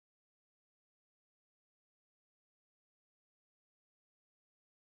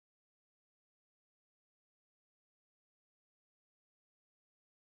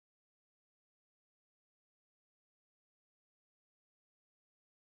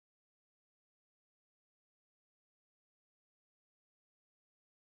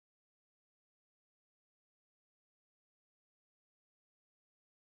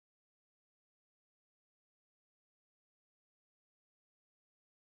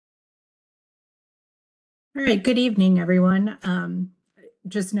All right, good evening, everyone.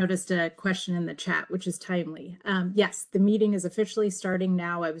 Just noticed a question in the chat, which is timely. Yes, the meeting is officially starting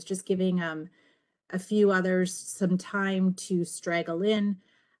now. I was just giving a few others some time to straggle in.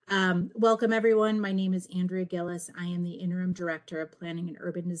 Welcome, everyone. My name is Andrea Gillis. I am the Interim Director of Planning and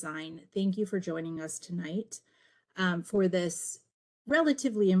Urban Design. Thank you for joining us tonight for this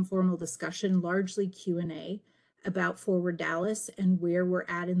relatively informal discussion, largely Q&A, about Forward Dallas and where we're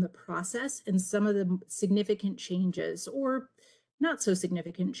at in the process and some of the significant changes or not so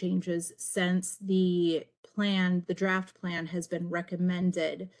significant changes since the draft plan has been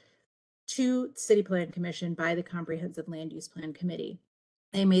recommended to City Plan Commission by the Comprehensive Land Use Plan Committee.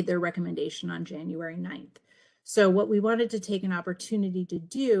 They made their recommendation on January 9th. So what we wanted to take an opportunity to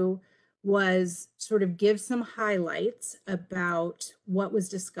do was sort of give some highlights about what was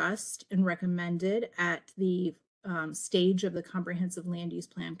discussed and recommended at the stage of the Comprehensive Land Use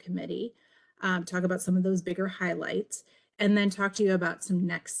Plan Committee, talk about some of those bigger highlights, and then talk to you about some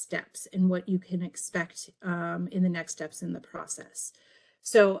next steps and what you can expect in the next steps in the process.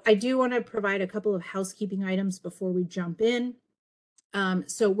 So I do want to provide a couple of housekeeping items before we jump in.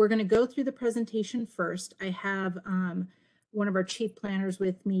 So we're going to go through the presentation first. I have one of our chief planners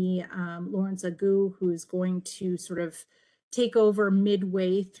with me, Lawrence Agu, who is going to sort of take over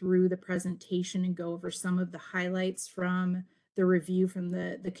midway through the presentation and go over some of the highlights from the review from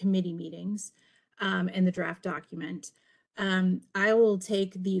the committee meetings and the draft document. I will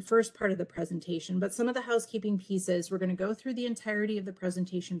take the first part of the presentation, but some of the housekeeping pieces, we're going to go through the entirety of the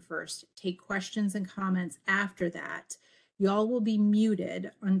presentation first, take questions and comments after that. Y'all will be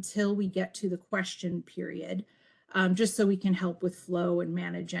muted until we get to the question period, just so we can help with flow and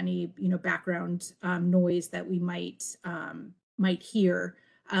manage any background noise that we might hear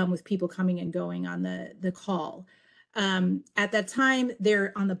with people coming and going on the call. At that time,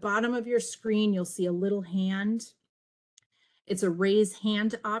 there on the bottom of your screen, you'll see a little hand. It's a raise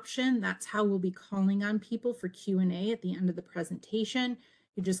hand option. That's how we'll be calling on people for Q&A at the end of the presentation.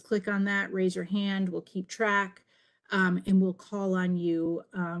 You just click on that, raise your hand, we'll keep track, and we'll call on you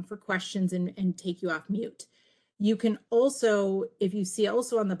for questions and take you off mute. You can also, if you see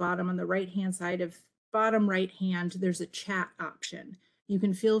also on the bottom, on the right-hand side of bottom right hand, there's a chat option. You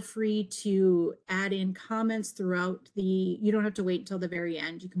can feel free to add in comments throughout you don't have to wait until the very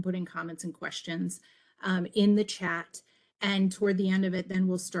end. You can put in comments and questions in the chat. And toward the end of it, then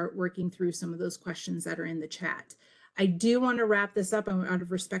we'll start working through some of those questions that are in the chat. I do want to wrap this up out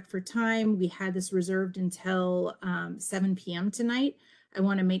of respect for time. We had this reserved until 7 p.m. tonight. I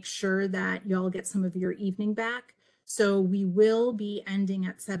want to make sure that y'all get some of your evening back. So we will be ending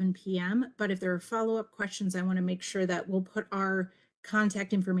at 7 p.m. But if there are follow-up questions, I want to make sure that we'll put our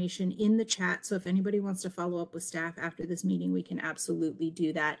contact information in the chat. So if anybody wants to follow up with staff after this meeting, we can absolutely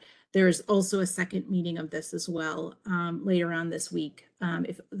do that. There's also a second meeting of this as well later on this week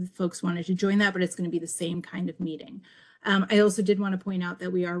if folks wanted to join that, but it's going to be the same kind of meeting. I also did want to point out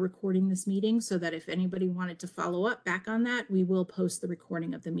that we are recording this meeting so that if anybody wanted to follow up back on that, we will post the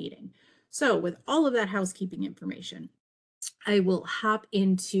recording of the meeting. So with all of that housekeeping information, I will hop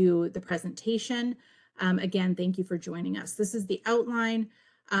into the presentation. Again, thank you for joining us. This is the outline.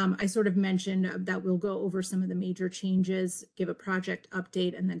 I sort of mentioned that we'll go over some of the major changes, give a project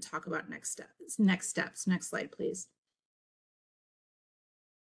update, and then talk about next steps. Next slide, please.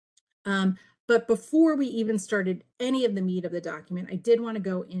 But before we even started any of the meat of the document, I did want to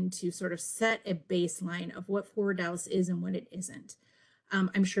go into sort of set a baseline of what Forward Dallas is and what it isn't.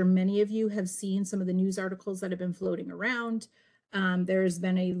 I'm sure many of you have seen some of the news articles that have been floating around. There's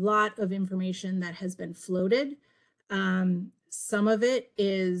been a lot of information that has been floated. Some of it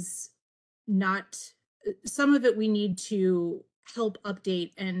is not, some of it we need to help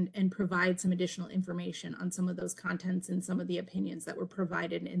update and provide some additional information on some of those contents and some of the opinions that were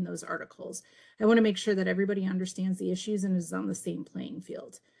provided in those articles. I want to make sure that everybody understands the issues and is on the same playing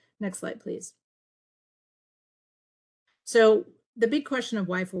field. Next slide, please. So the big question of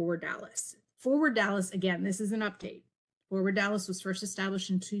why Forward Dallas? Forward Dallas, again, this is an update. Forward Dallas was first established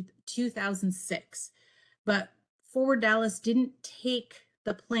in 2006, but Forward Dallas didn't take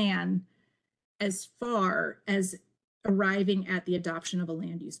the plan as far as arriving at the adoption of a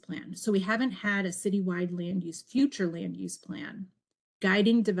land use plan. So we haven't had a citywide future land use plan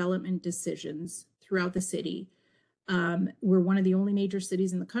guiding development decisions throughout the city. We're one of the only major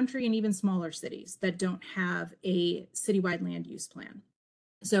cities in the country and even smaller cities that don't have a citywide land use plan.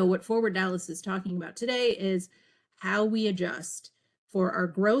 So what Forward Dallas is talking about today is how we adjust for our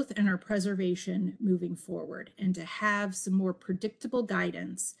growth and our preservation moving forward, and to have some more predictable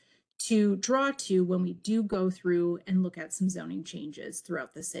guidance to draw to when we do go through and look at some zoning changes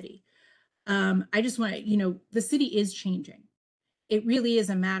throughout the city. I just want to, the city is changing. It really is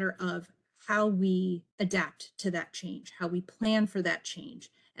a matter of how we adapt to that change, how we plan for that change.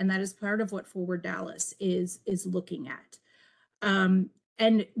 And that is part of what Forward Dallas is looking at.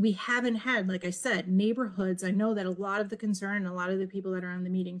 And we haven't had, like I said, neighborhoods. I know that a lot of the concern and a lot of the people that are on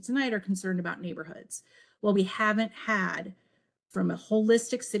the meeting tonight are concerned about neighborhoods. Well, we haven't had, from a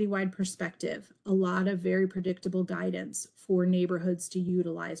holistic citywide perspective, a lot of very predictable guidance for neighborhoods to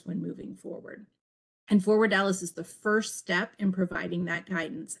utilize when moving forward. And Forward Dallas is the first step in providing that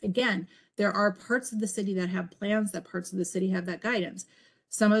guidance. Again, there are parts of the city that have plans, that parts of the city have that guidance.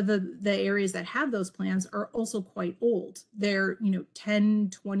 Some of the areas that have those plans are also quite old. They're 10,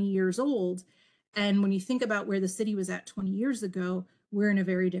 20 years old. And when you think about where the city was at 20 years ago, we're in a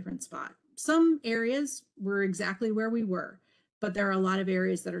very different spot. Some areas were exactly where we were, but there are a lot of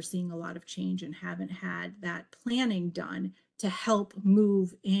areas that are seeing a lot of change and haven't had that planning done to help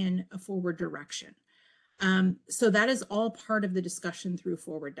move in a forward direction. So that is all part of the discussion through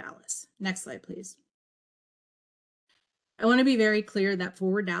Forward Dallas. Next slide, please. I want to be very clear that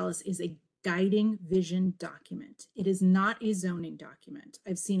Forward Dallas is a guiding vision document. It is not a zoning document.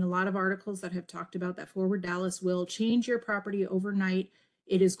 I've seen a lot of articles that have talked about that Forward Dallas will change your property overnight.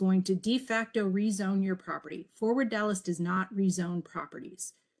 It is going to de facto rezone your property. Forward Dallas does not rezone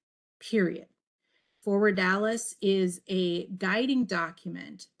properties, period. Forward Dallas is a guiding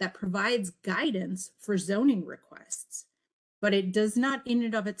document that provides guidance for zoning requests, but it does not in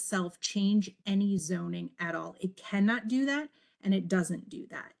and of itself change any zoning at all. It cannot do that, and it doesn't do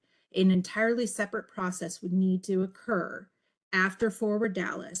that. An entirely separate process would need to occur after Forward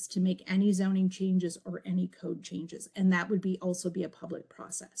Dallas to make any zoning changes or any code changes, and that would also be a public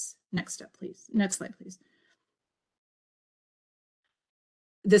process. Next step, please. Next slide, please.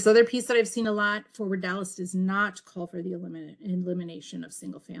 This other piece that I've seen a lot, Forward Dallas does not call for the elimination of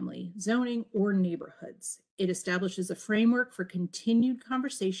single-family zoning or neighborhoods. It establishes a framework for continued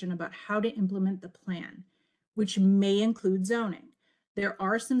conversation about how to implement the plan, which may include zoning. There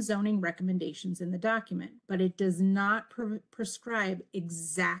are some zoning recommendations in the document, but it does not prescribe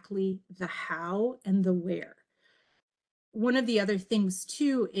exactly the how and the where. One of the other things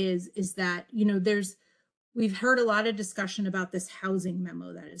too is that, we've heard a lot of discussion about this housing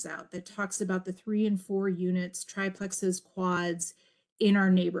memo that is out that talks about the 3 and 4 units, triplexes, quads in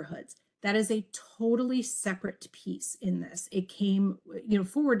our neighborhoods. That is a totally separate piece in this. It came,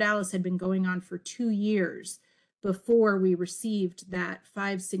 Forward Dallas had been going on for 2 years before we received that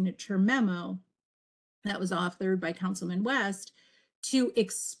 5-signature memo that was authored by Councilman West to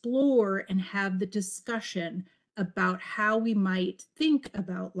explore and have the discussion about how we might think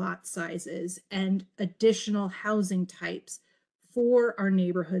about lot sizes and additional housing types for our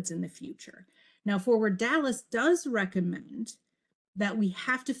neighborhoods in the future. Now, Forward Dallas does recommend that we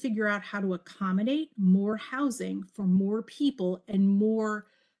have to figure out how to accommodate more housing for more people and more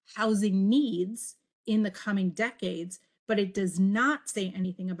housing needs in the coming decades, but it does not say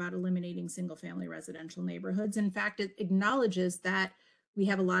anything about eliminating single-family residential neighborhoods. In fact, it acknowledges that we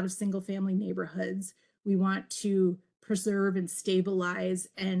have a lot of single-family neighborhoods. We want to preserve and stabilize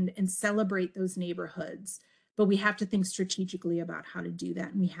and celebrate those neighborhoods, but we have to think strategically about how to do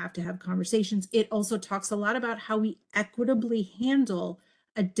that, and we have to have conversations. It also talks a lot about how we equitably handle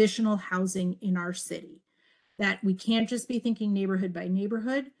additional housing in our city, that we can't just be thinking neighborhood by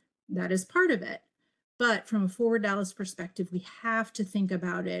neighborhood. That is part of it. But from a Forward Dallas perspective, we have to think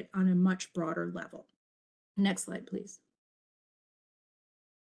about it on a much broader level. Next slide, please.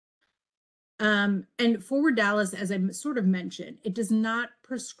 And Forward Dallas, as I sort of mentioned, it does not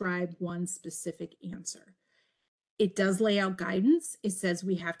prescribe one specific answer. It does lay out guidance. It says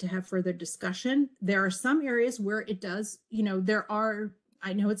we have to have further discussion. There are some areas where it does,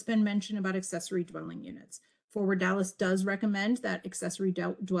 I know it's been mentioned about accessory dwelling units. Forward Dallas does recommend that accessory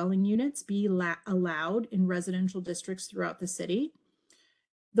dwelling units be allowed in residential districts throughout the city.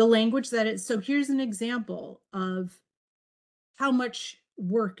 The language so here's an example of how much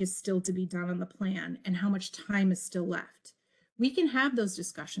work is still to be done on the plan and how much time is still left. We can have those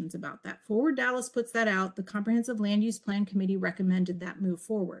discussions about that. Forward Dallas puts that out. The Comprehensive Land Use Plan Committee recommended that move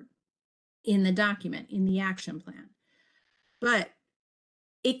forward in the document, in the action plan. But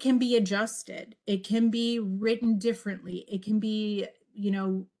it can be adjusted. It can be written differently. It can be,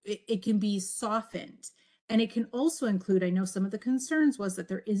 it can be softened. And it can also include, I know some of the concerns was that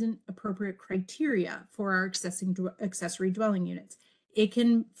there isn't appropriate criteria for our accessory dwelling units. It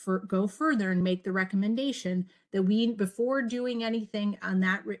can go further and make the recommendation that before doing anything on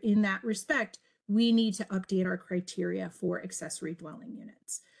that in that respect, we need to update our criteria for accessory dwelling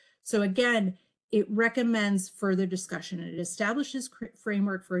units. So again, it recommends further discussion. It establishes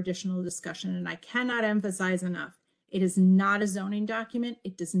framework for additional discussion. And I cannot emphasize enough, it is not a zoning document.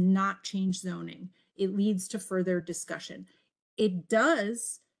 It does not change zoning. It leads to further discussion. It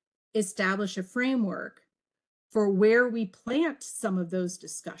does establish a framework for where we plant some of those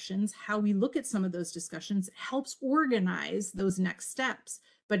discussions, how we look at some of those discussions. It helps organize those next steps,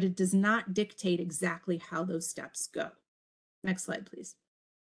 but it does not dictate exactly how those steps go. Next slide, please.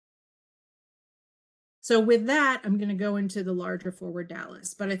 So with that, I'm going to go into the larger Forward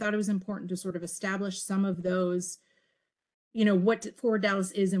Dallas, but I thought it was important to sort of establish some of those, you know, what Forward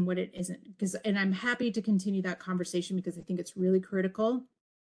Dallas is and what it isn't, and I'm happy to continue that conversation because I think it's really critical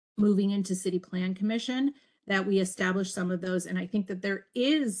moving into City Plan Commission that we establish some of those. And I think that there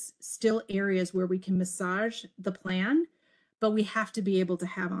is still areas where we can massage the plan, but we have to be able to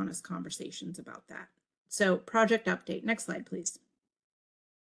have honest conversations about that. So project update, next slide, please.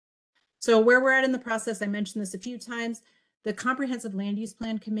 So where we're at in the process, I mentioned this a few times, the Comprehensive Land Use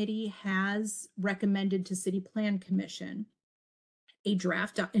Plan Committee has recommended to City Plan Commission an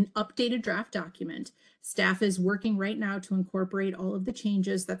updated draft document. Staff is working right now to incorporate all of the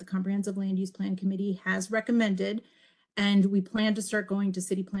changes that the Comprehensive Land Use Plan Committee has recommended, and we plan to start going to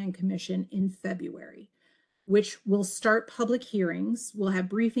City Plan Commission in February, which will start public hearings. We'll have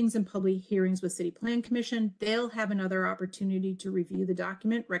briefings and public hearings with City Plan Commission. They'll have another opportunity to review the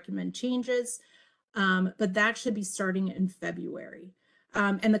document, recommend changes, but that should be starting in February.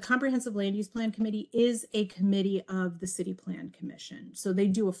 And the Comprehensive Land Use Plan Committee is a committee of the City Plan Commission. So they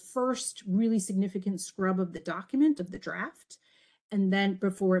do a first really significant scrub of the document, of the draft, and then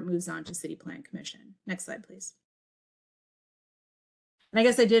before it moves on to City Plan Commission. Next slide, please. And I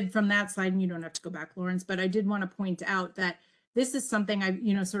guess I did from that slide, and you don't have to go back, Lawrence, but I did want to point out that this is something I've,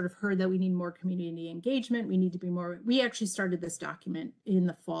 sort of heard that we need more community engagement. We need to be more, we actually started this document in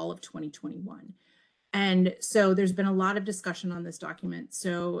the fall of 2021. And so there's been a lot of discussion on this document.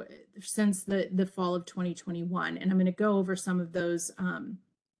 So since the fall of 2021, and I'm going to go over some of those,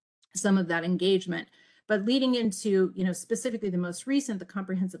 some of that engagement, but leading into, specifically the most recent, the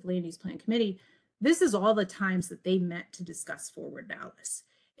Comprehensive Land Use Plan Committee, this is all the times that they met to discuss Forward Dallas.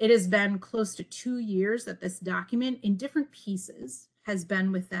 It has been close to 2 years that this document in different pieces has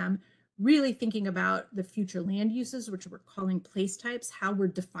been with them, really thinking about the future land uses, which we're calling place types, how we're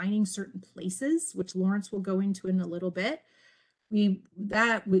defining certain places, which Lawrence will go into in a little bit. We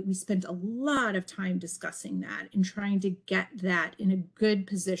spent a lot of time discussing that and trying to get that in a good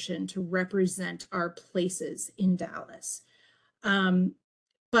position to represent our places in Dallas.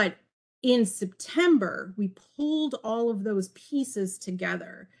 But in September, we pulled all of those pieces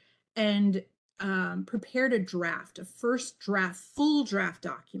together and prepared a first draft, full draft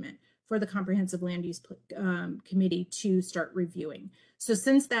document for the Comprehensive Land Use Committee to start reviewing. So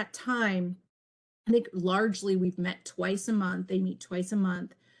since that time, I think largely we've met twice a month. They meet twice a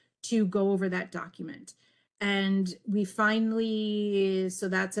month to go over that document. And we finally, so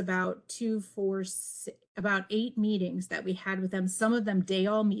that's about 8 meetings that we had with them, some of them day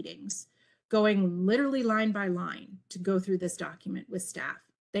all meetings, going literally line by line to go through this document with staff.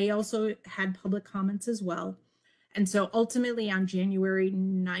 They also had public comments as well. And so ultimately on January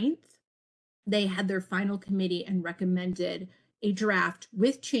 9th, they had their final committee and recommended a draft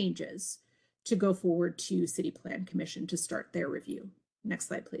with changes to go forward to City Plan Commission to start their review. Next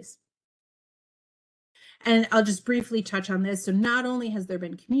slide, please. And I'll just briefly touch on this. So not only has there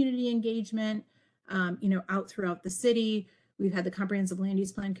been community engagement, out throughout the city, we've had the Comprehensive Land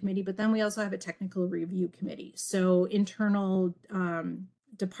Use Plan Committee, but then we also have a technical review committee. So internal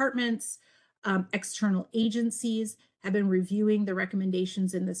departments, external agencies have been reviewing the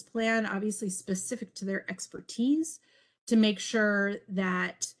recommendations in this plan, obviously specific to their expertise, to make sure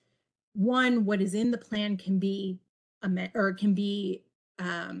that one, what is in the plan can be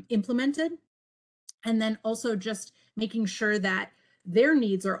implemented, and then also just making sure that their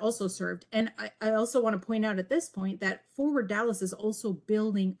needs are also served. And I also want to point out at this point that Forward Dallas is also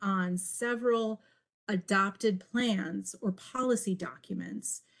building on several adopted plans or policy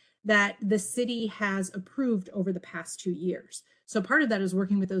documents that the city has approved over the past 2 years. So part of that is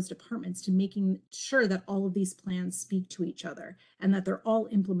working with those departments to making sure that all of these plans speak to each other and that they're all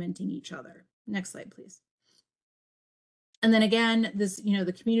implementing each other. Next slide, please. And then again, this,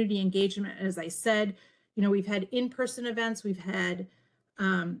 the community engagement, as I said, we've had in-person events, we've had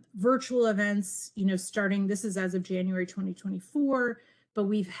virtual events, starting, this is as of January 2024, but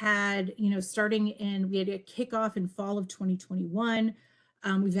we've had, we had a kickoff in fall of 2021.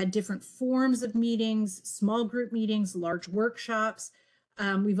 We've had different forms of meetings, small group meetings, large workshops.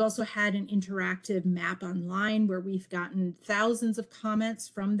 We've also had an interactive map online where we've gotten thousands of comments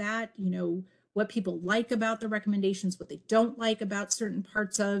from that, what people like about the recommendations, what they don't like about certain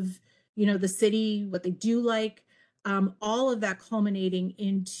parts of, the city, what they do like. All of that culminating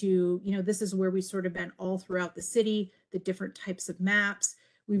into, this is where we sort of been all throughout the city, the different types of maps.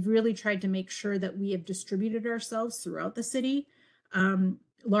 We've really tried to make sure that we have distributed ourselves throughout the city.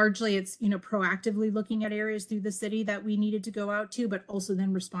 Largely it's, proactively looking at areas through the city that we needed to go out to, but also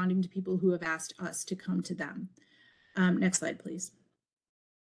then responding to people who have asked us to come to them. Next slide, please.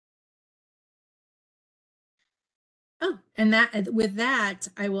 Oh, and with that,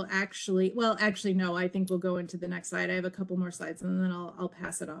 I will actually, no, I think we'll go into the next slide. I have a couple more slides and then I'll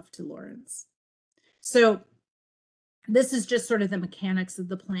pass it off to Lawrence. So this is just sort of the mechanics of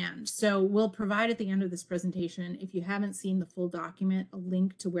the plan. So we'll provide at the end of this presentation, if you haven't seen the full document, a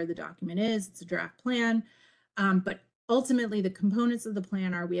link to where the document is. It's a draft plan. But ultimately, the components of the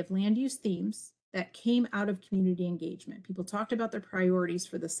plan are, we have land use themes that came out of community engagement. People talked about their priorities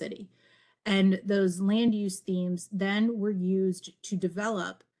for the city. And those land use themes then were used to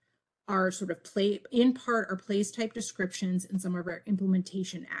develop our sort of our place type descriptions and some of our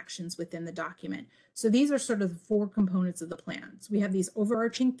implementation actions within the document. So these are sort of the 4 components of the plan. So we have these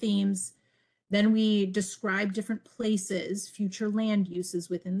overarching themes, then we describe different places, future land uses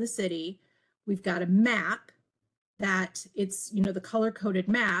within the city. We've got a map that it's, the color-coded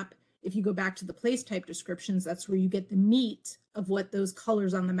map. If you go back to the place type descriptions, that's where you get the meat of what those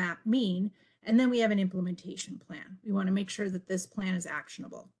colors on the map mean. And then we have an implementation plan. We want to make sure that this plan is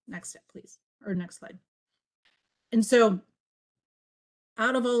actionable. Next step, please, or next slide. And so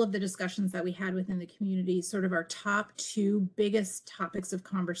out of all of the discussions that we had within the community, sort of our top 2 biggest topics of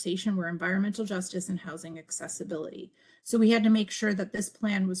conversation were environmental justice and housing accessibility. So we had to make sure that this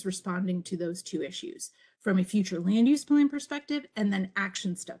plan was responding to those 2 issues from a future land use plan perspective, and then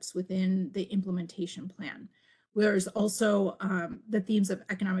action steps within the implementation plan. There's also the themes of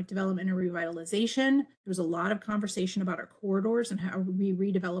economic development and revitalization. There's a lot of conversation about our corridors and how we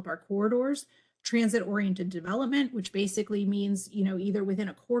redevelop our corridors. Transit-oriented development, which basically means, either within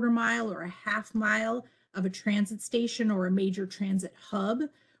a quarter mile or a half mile of a transit station or a major transit hub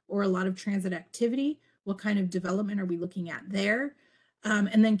or a lot of transit activity. What kind of development are we looking at there?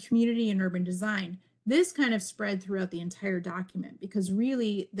 And then community and urban design. This kind of spread throughout the entire document, because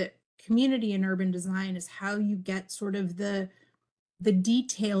really the community and urban design is how you get sort of the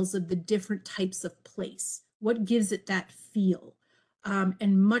details of the different types of place. What gives it that feel?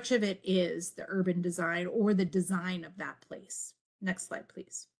 And much of it is the urban design or the design of that place. Next slide,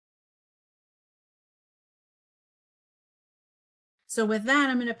 please. So with that,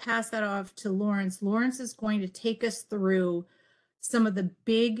 I'm going to pass that off to Lawrence. Lawrence is going to take us through some of the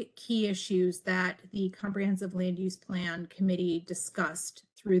big key issues that the Comprehensive Land Use Plan Committee discussed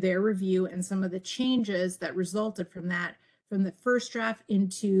through their review, and some of the changes that resulted from that, from the first draft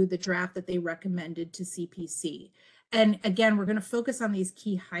into the draft that they recommended to CPC. And again, we're going to focus on these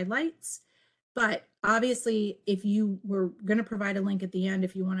key highlights, but obviously if you were going to provide a link at the end,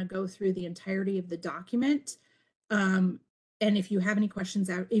 if you want to go through the entirety of the document, and if you have any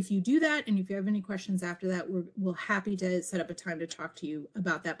questions, if you do that, and if you have any questions after that, we're happy to set up a time to talk to you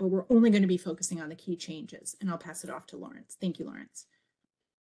about that, but we're only going to be focusing on the key changes, and I'll pass it off to Lawrence. Thank you, Lawrence.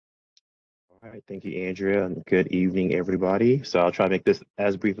 All right, thank you, Andrea, and good evening, everybody. So I'll try to make this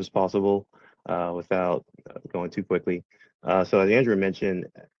as brief as possible without going too quickly. So as Andrea mentioned,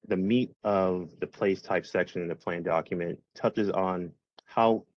 the meat of the place type section in the plan document touches on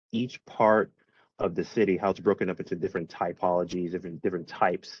how each part of the city, how it's broken up into different typologies, different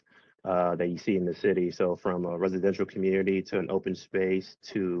types that you see in the city. So from a residential community to an open space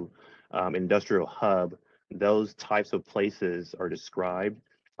to industrial hub, those types of places are described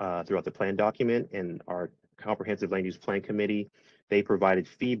throughout the plan document. And our Comprehensive Land Use Plan Committee, they provided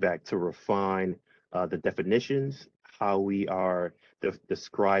feedback to refine the definitions, how we are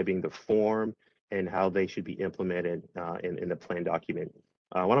describing the form, and how they should be implemented in the plan document.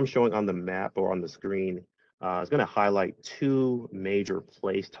 What I'm showing on the map or on the screen is going to highlight 2 major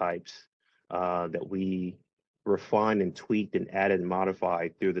place types that we refined and tweaked and added and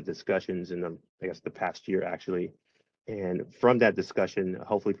modified through the discussions in the past year, actually. And from that discussion,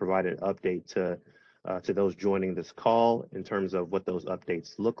 hopefully provide an update to those joining this call in terms of what those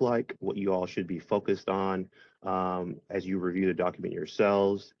updates look like, what you all should be focused on as you review the document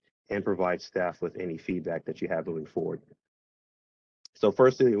yourselves, and provide staff with any feedback that you have moving forward. So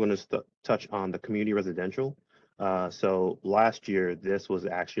firstly, we want to touch on the community residential. So last year, this was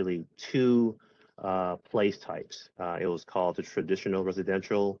actually 2 place types. It was called the traditional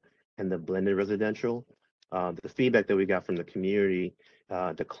residential and the blended residential. The feedback that we got from the community,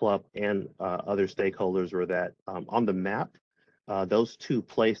 the club, and other stakeholders were that on the map, those two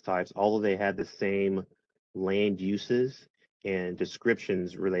place types, although they had the same land uses and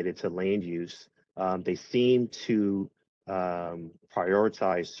descriptions related to land use, they seem to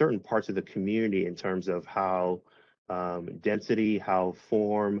prioritize certain parts of the community in terms of how density, how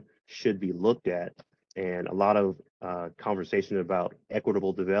form should be looked at, and a lot of conversation about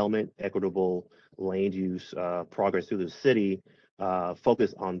equitable development, equitable land use progress through the city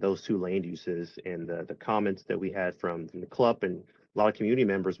focus on those two land uses. And the comments that we had from the club and a lot of community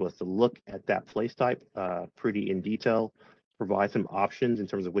members was to look at that place type pretty in detail, provide some options in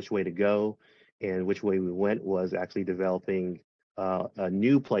terms of which way to go. And which way we went was actually developing a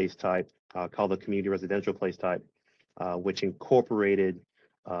new place type called the community residential place type, which incorporated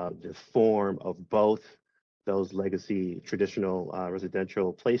the form of both those legacy traditional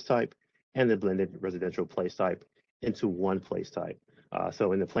residential place type and the blended residential place type into one place type.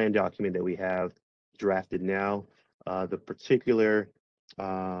 So in the plan document that we have drafted now, the particular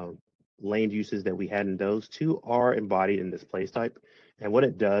land uses that we had in those two are embodied in this place type. And what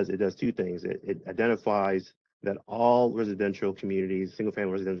it does two things. It identifies that all residential communities, single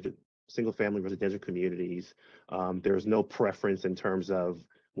family residential communities, there's no preference in terms of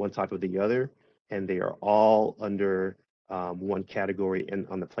one type or the other, and they are all under one category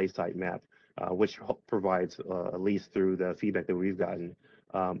on the place type map, which provides, at least through the feedback that we've gotten,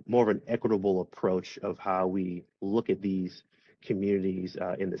 more of an equitable approach of how we look at these communities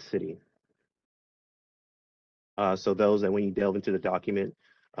in the city. So those that when you delve into the document,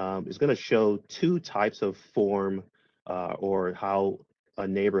 is going to show two types of form or how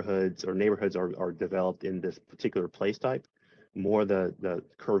neighborhoods are developed in this particular place type. More the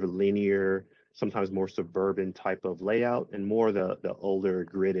curvilinear, sometimes more suburban type of layout, and more the older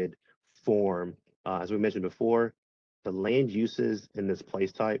gridded form. As we mentioned before, the land uses in this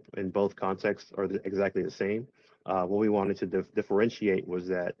place type in both contexts are exactly the same. What we wanted to differentiate was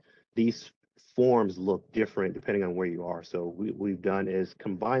that these forms look different depending on where you are. So we've done is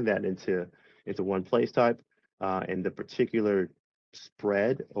combine that into one place type, and the particular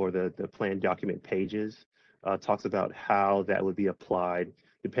spread or the plan document pages talks about how that would be applied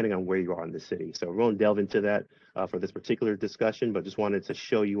depending on where you are in the city. So we won't delve into that for this particular discussion, but just wanted to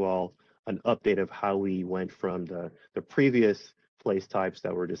show you all an update of how we went from the previous place types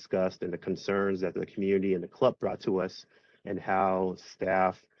that were discussed and the concerns that the community and the club brought to us, and how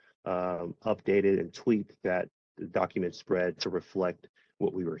staff updated and tweaked that document spread to reflect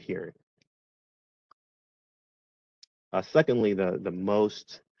what we were hearing. Secondly, the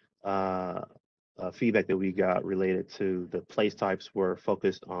most feedback that we got related to the place types were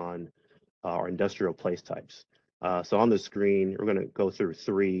focused on our industrial place types. So on the screen, we're going to go through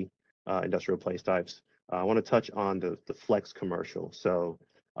three industrial place types. I want to touch on the flex commercial. So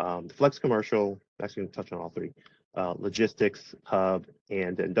the flex commercial, actually going to touch on all three. Logistics hub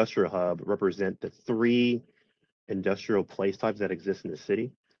and the industrial hub represent the three industrial place types that exist in the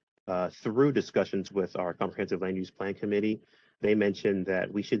city. Through discussions with our comprehensive land use plan committee, they mentioned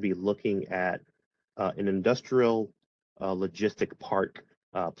that we should be looking at an industrial logistic park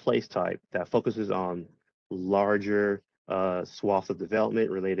place type that focuses on larger swaths of development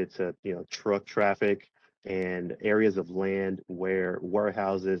related to truck traffic and areas of land where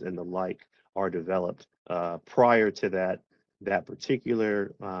warehouses and the like are developed. Prior to that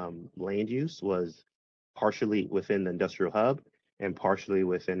particular land use was partially within the industrial hub and partially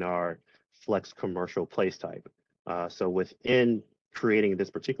within our flex commercial place type. So within creating this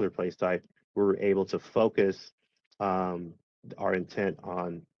particular place type, we were able to focus our intent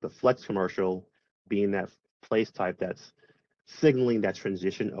on the flex commercial being that place type that's signaling that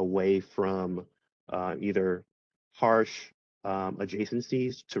transition away from either harsh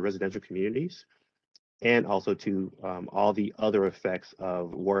adjacencies to residential communities, and also to all the other effects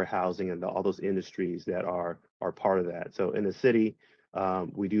of warehousing and all those industries that are part of that. So in the city,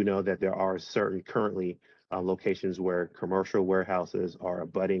 we do know that there are certain currently locations where commercial warehouses are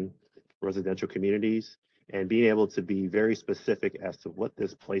abutting residential communities, and being able to be very specific as to what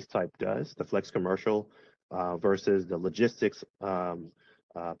this place type does, the flex commercial versus the logistics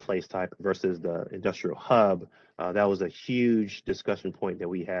place type versus the industrial hub. That was a huge discussion point that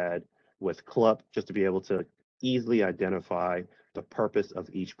we had with CLUP, just to be able to easily identify the purpose of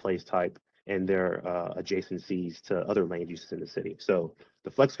each place type and their adjacencies to other land uses in the city. So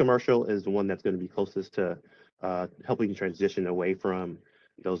the flex commercial is the one that's going to be closest to helping transition away from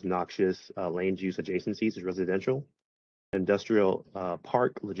those noxious land use adjacencies to residential. Industrial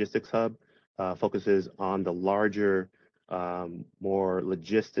park logistics hub focuses on the larger, more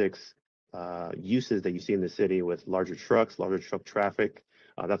logistics uses that you see in the city with larger trucks, larger truck traffic.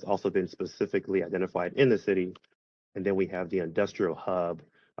 That's also been specifically identified in the city. And then we have the industrial hub,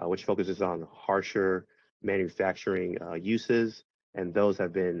 which focuses on harsher manufacturing uses, and those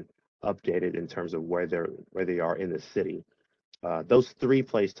have been updated in terms of where they are in the city. Those three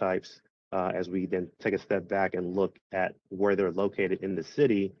place types, as we then take a step back and look at where they're located in the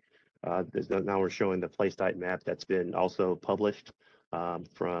city, now we're showing the place type map that's been also published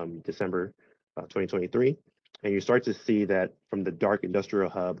from December 2023. And you start to see that from the dark industrial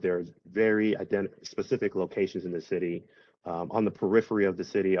hub, there's very specific locations in the city, on the periphery of the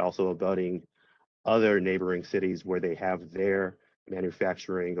city, also abutting other neighboring cities where they have their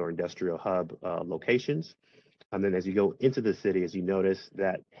manufacturing or industrial hub locations. And then as you go into the city, as you notice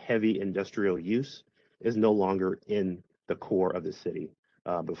that heavy industrial use is no longer in the core of the city.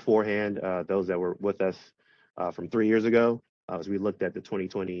 Beforehand, those that were with us from 3 years ago, as we looked at the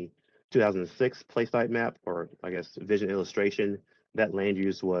 2006 place type map, or I guess vision illustration, that land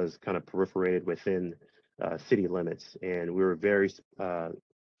use was kind of peripheраted within city limits. And we were very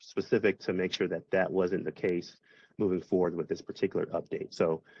specific to make sure that that wasn't the case moving forward with this particular update.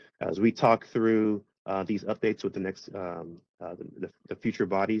 So as we talk through these updates with the next, the future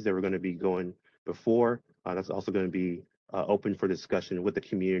bodies that we're going to be going before, that's also going to be open for discussion with the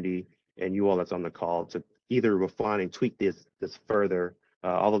community and you all that's on the call to either refine and tweak this further.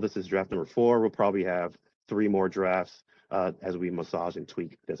 Although this is draft number 4, we'll probably have 3 more drafts as we massage and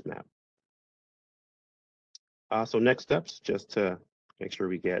tweak this map. So next steps, just to make sure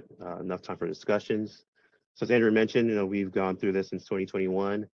we get enough time for discussions. So as Andrew mentioned, we've gone through this since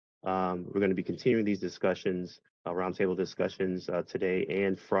 2021. We're going to be continuing these discussions, roundtable discussions today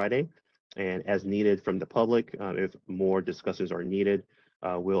and Friday. And as needed from the public, if more discussions are needed,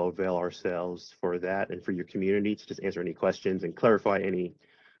 we'll avail ourselves for that and for your community to just answer any questions and clarify any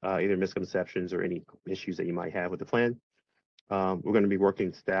either misconceptions or any issues that you might have with the plan. We're going to be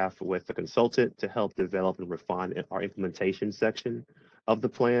working staff with the consultant to help develop and refine our implementation section of the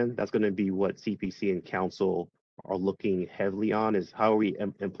plan. That's going to be what CPC and council are looking heavily on, is how are we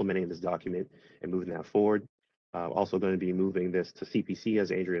implementing this document and moving that forward. Also going to be moving this to CPC,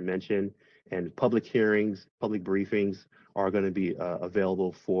 as Andrea mentioned, and public hearings, public briefings are going to be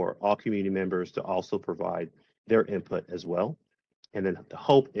available for all community members to also provide their input as well. And then the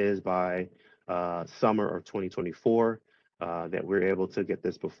hope is by summer of 2024, that we're able to get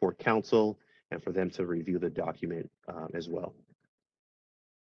this before council and for them to review the document as well.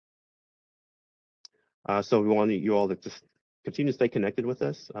 So we want you all to just continue to stay connected with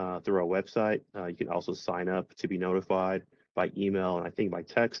us through our website. You can also sign up to be notified by email and I think by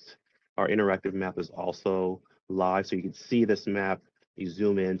text. Our interactive map is also live, so you can see this map. You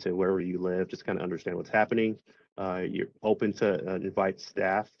zoom in to wherever you live, just kind of understand what's happening. You're open to invite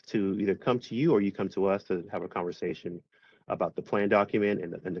staff to either come to you or you come to us to have a conversation about the plan document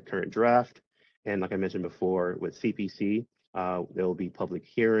and the current draft. And like I mentioned before, with CPC, there will be public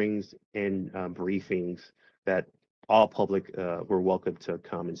hearings and briefings that all public were welcome to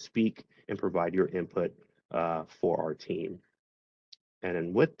come and speak and provide your input for our team. And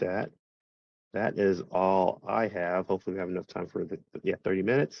then with that, that is all I have. Hopefully we have enough time for 30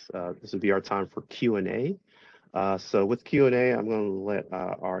 minutes. This will be our time for Q&A. So with Q&A, I'm going to let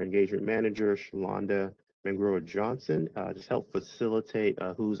our engagement manager, Shalonda Mangroa Johnson, just help facilitate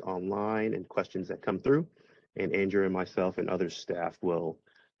who's online and questions that come through. And Andrew and myself and other staff will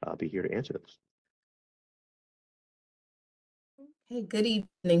be here to answer those. Hey, good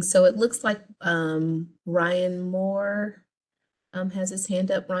evening. So it looks like Ryan Moore has his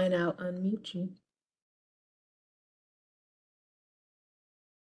hand up. Ryan, I'll unmute you.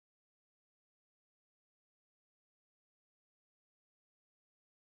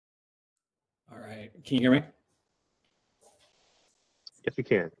 All right, can you hear me? Yes, we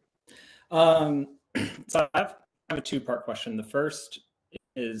can. So I have a 2-part question. The first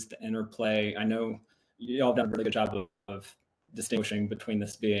is the interplay. I know you all have done a really good job of distinguishing between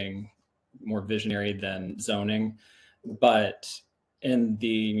this being more visionary than zoning, but in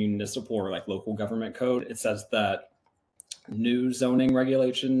the municipal or like local government code, it says that new zoning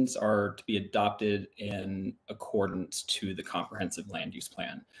regulations are to be adopted in accordance to the comprehensive land use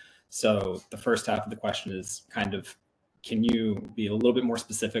plan. So the first half of the question is kind of, can you be a little bit more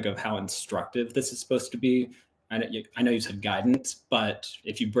specific of how instructive this is supposed to be? I know you said guidance, but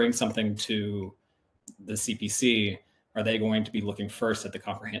if you bring something to the CPC, are they going to be looking first at the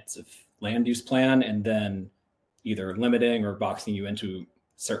comprehensive land use plan and then either limiting or boxing you into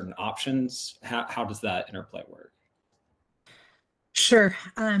certain options? How does that interplay work? Sure.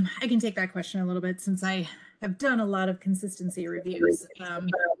 I can take that question a little bit since I have done a lot of consistency reviews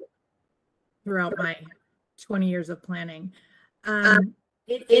throughout my 20 years of planning.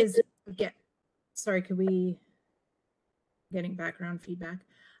 It is, sorry, could we getting background feedback.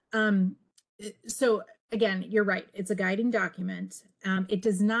 So again, you're right. It's a guiding document. It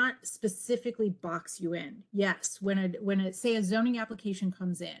does not specifically box you in. Yes, when it say a zoning application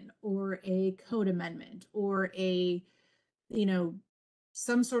comes in, or a code amendment, or a, you know,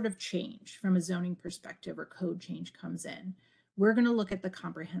 some sort of change from a zoning perspective or code change comes in, we're going to look at the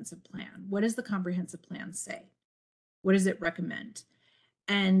comprehensive plan. What does the comprehensive plan say? What does it recommend?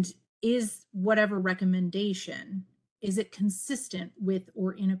 And is whatever recommendation, is it consistent with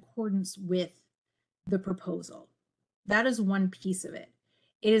or in accordance with the proposal? That is one piece of it.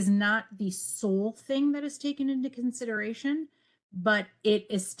 It is not the sole thing that is taken into consideration, but it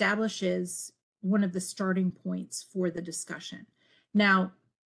establishes one of the starting points for the discussion. Now,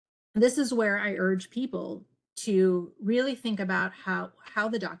 this is where I urge people to really think about how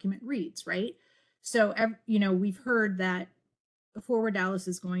the document reads, right? So, you know, we've heard that ForwardDallas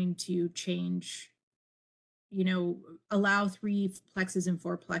is going to change, you know, allow 3 plexes and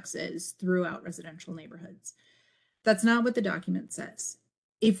 4 plexes throughout residential neighborhoods. That's not what the document says.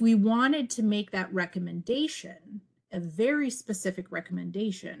 If we wanted to make that recommendation, a very specific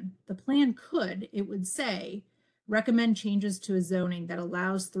recommendation, the plan could, it would say, recommend changes to a zoning that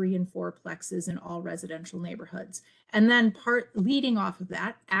allows 3 and 4 plexes in all residential neighborhoods. And then leading off of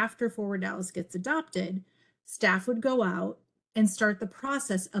that, after ForwardDallas gets adopted, staff would go out and start the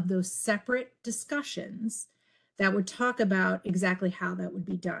process of those separate discussions that would talk about exactly how that would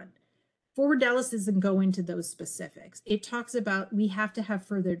be done. ForwardDallas doesn't go into those specifics. It talks about, we have to have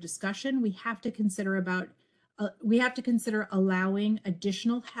further discussion. We have to consider allowing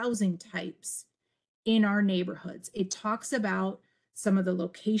additional housing types in our neighborhoods. It talks about some of the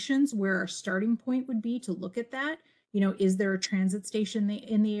locations where our starting point would be to look at that. You know, is there a transit station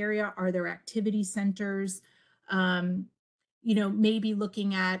in the area? Are there activity centers? You know, maybe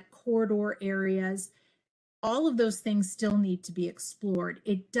looking at corridor areas. All of those things still need to be explored.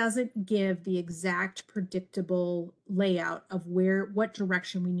 It doesn't give the exact predictable layout of what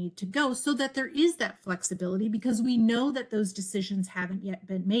direction we need to go, so that there is that flexibility, because we know that those decisions haven't yet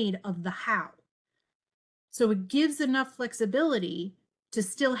been made of the how. So it gives enough flexibility to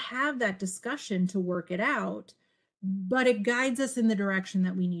still have that discussion to work it out, but it guides us in the direction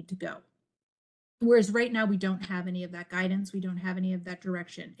that we need to go. Whereas right now we don't have any of that guidance. We don't have any of that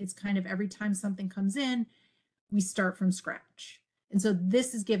direction. It's kind of every time something comes in, we start from scratch. And so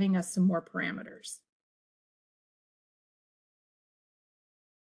this is giving us some more parameters.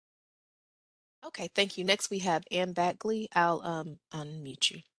 Okay, thank you. Next we have Ann Bagley. I'll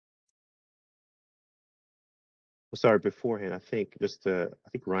unmute you. Sorry, beforehand, I think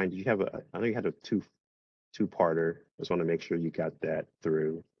Ryan, did you have I know you had a two-parter. Just want to make sure you got that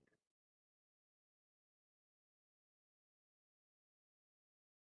through.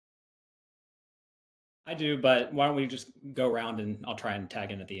 I do, but why don't we just go around and I'll try and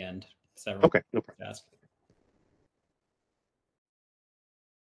tag in at the end. So Okay, no problem. ask. I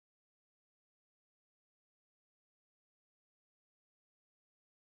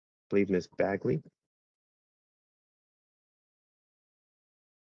believe Ms. Bagley.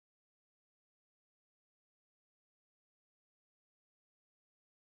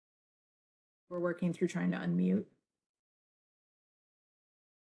 We're working through trying to unmute.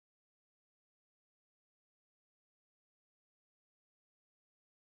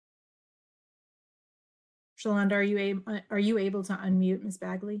 Shalonda, are you able to unmute Ms.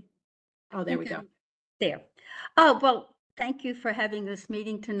 Bagley? Oh, there we go. There. Oh, well, thank you for having this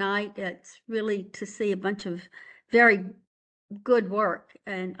meeting tonight. It's really to see a bunch of very good work,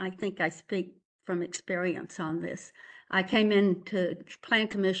 and I think I speak from experience on this. I came into Plan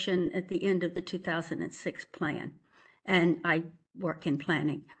Commission at the end of the 2006 plan, and I work in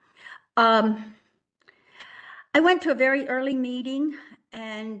planning. I went to a very early meeting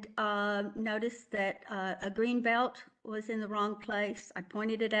and noticed that a green belt was in the wrong place. I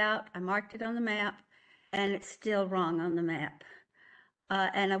pointed it out, I marked it on the map, and it's still wrong on the map.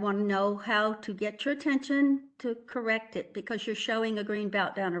 And I want to know how to get your attention to correct it, because you're showing a green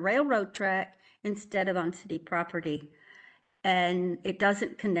belt down a railroad track instead of on city property. And it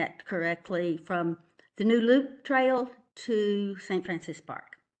doesn't connect correctly from the new loop trail to St. Francis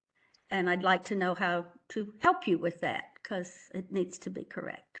Park. And I'd like to know how to help you with that, because it needs to be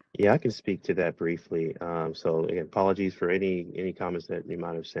correct. Yeah, I can speak to that briefly. So again, apologies for any comments that you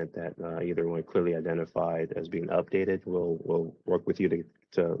might have sent that either weren't clearly identified as being updated. We'll work with you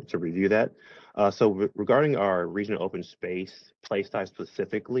to review that. So regarding our regional open space Placetype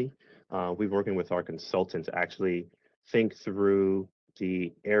specifically, we've been working with our consultant to actually think through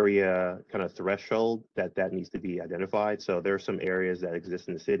the area kind of threshold that needs to be identified. So there are some areas that exist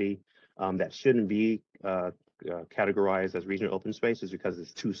in the city that shouldn't be categorized as regional open space is because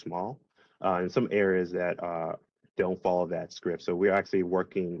it's too small. In some areas that don't follow that script. So we're actually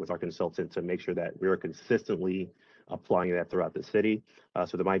working with our consultant to make sure that we're consistently applying that throughout the city.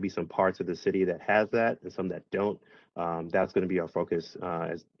 So there might be some parts of the city that has that and some that don't. That's going to be our focus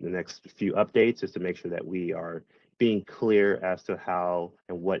as the next few updates, is to make sure that we are being clear as to how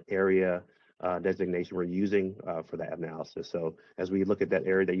and what area designation we're using for that analysis. So as we look at that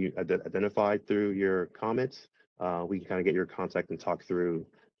area that you identified through your comments, we can kind of get your contact and talk through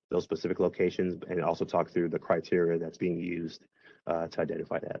those specific locations and also talk through the criteria that's being used to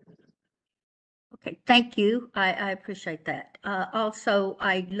identify that. Okay, thank you. I appreciate that. Also,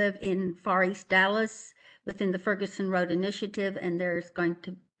 I live in Far East Dallas within the Ferguson Road Initiative, and there's going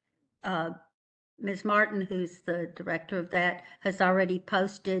to, Ms. Martin, who's the director of that, has already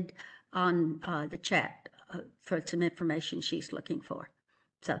posted on the chat for some information she's looking for.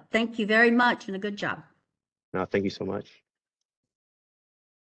 So thank you very much and a good job. No, thank you so much.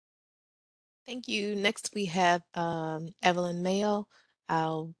 Thank you. Next, we have Evelyn Mayo.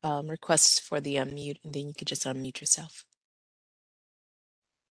 I'll request for the unmute, and then you could just unmute yourself.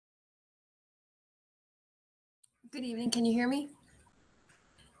 Good evening. Can you hear me?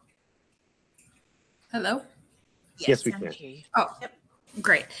 Hello? Yes, we I can. hear you. Oh, yep.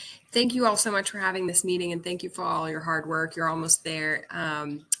 Great. Thank you all so much for having this meeting, and thank you for all your hard work. You're almost there.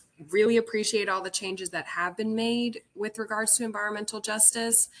 Really appreciate all the changes that have been made with regards to environmental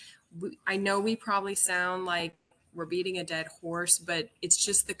justice. I know we probably sound like we're beating a dead horse, but it's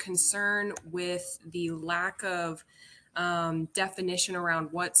just the concern with the lack of definition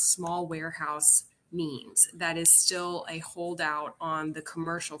around what small warehouse means. That is still a holdout on the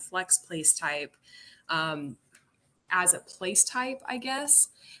commercial flex place type as a place type, I guess.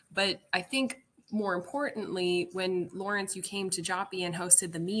 But I think more importantly, when Lawrence, you came to Joppy and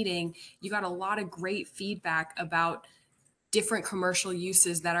hosted the meeting, you got a lot of great feedback about different commercial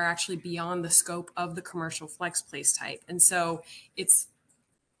uses that are actually beyond the scope of the commercial flex place type. And so it's,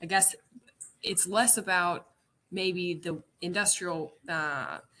 I guess, it's less about maybe the industrial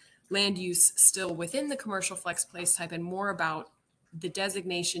land use still within the commercial flex place type and more about the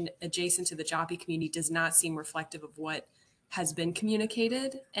designation adjacent to the Joppy community does not seem reflective of what has been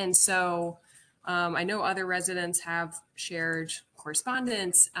communicated. And so I know other residents have shared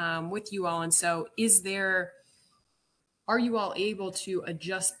correspondence with you all. And so are you all able to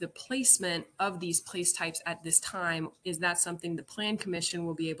adjust the placement of these place types at this time? Is that something the Plan Commission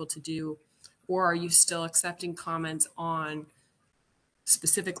will be able to do? Or are you still accepting comments on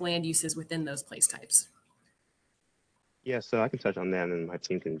specific land uses within those place types? Yeah, so I can touch on that and my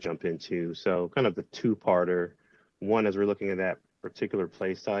team can jump in too. So kind of the two-parter. One, as we're looking at that particular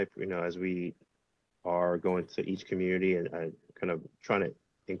place type, as we are going to each community and kind of trying to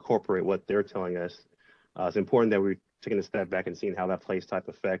incorporate what they're telling us, it's important that we're taking a step back and seeing how that place type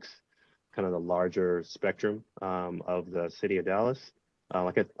affects kind of the larger spectrum of the city of Dallas.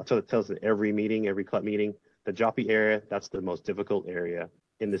 Like I tell us in every meeting, every club meeting, the Joppy area, that's the most difficult area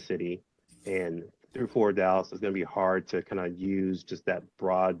in the city. And through ForwardDallas, it's going to be hard to kind of use just that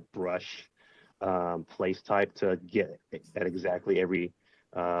broad brush place type to get at exactly every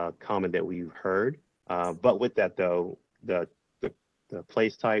comment that we've heard. But with that though, the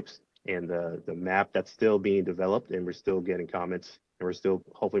place types and the map, that's still being developed, and we're still getting comments, and we're still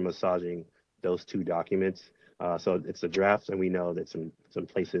hopefully massaging those two documents. So it's a draft, and we know that some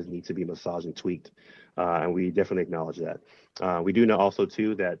places need to be massaged and tweaked, and we definitely acknowledge that. We do know also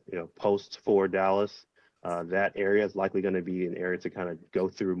too that post ForwardDallas, that area is likely going to be an area to kind of go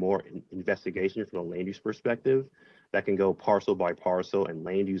through more investigation from a land use perspective that can go parcel by parcel and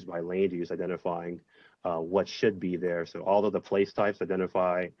land use by land use, identifying what should be there. So all of the place types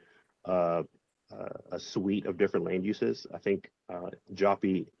identify a suite of different land uses. I think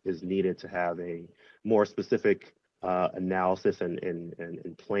Joppy is needed to have a more specific analysis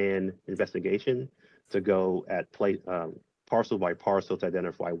and plan investigation to go at parcel by parcel to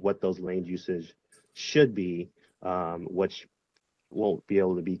identify what those land uses should be, which won't be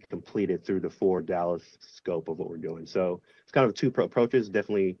able to be completed through the ForwardDallas scope of what we're doing. So it's kind of two approaches.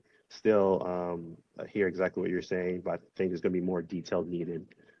 Definitely still hear exactly what you're saying, but I think there's going to be more detail needed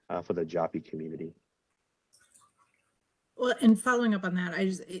for the Joppy community. Well, and following up on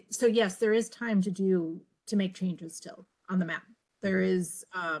that, so yes, there is time to make changes still on the map. There is,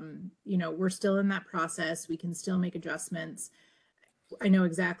 we're still in that process. We can still make adjustments. I know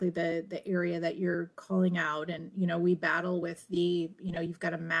exactly the area that you're calling out, and we battle with you've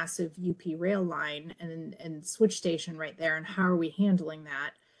got a massive UP rail line and switch station right there, and how are we handling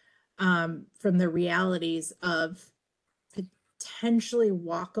that from the realities of potentially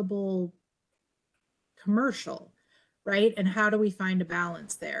walkable commercial, right? And how do we find a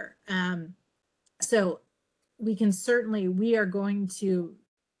balance there? So we can certainly, we are going to,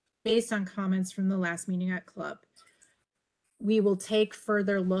 based on comments from the last meeting at Club, we will take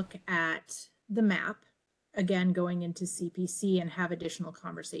further look at the map, again, going into CPC, and have additional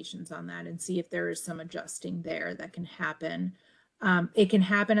conversations on that and see if there is some adjusting there that can happen. It can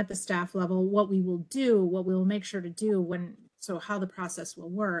happen at the staff level. What we will do, what we will make sure to do so how the process will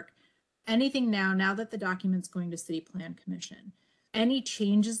work, anything now that the document's going to City Plan Commission, any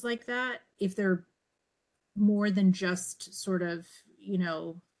changes like that, if they're more than just sort of,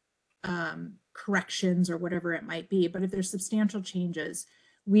 corrections or whatever it might be, but if there's substantial changes,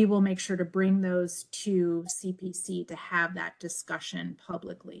 we will make sure to bring those to CPC to have that discussion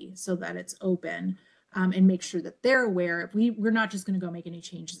publicly so that it's open, and make sure that they're aware. We're not just going to go make any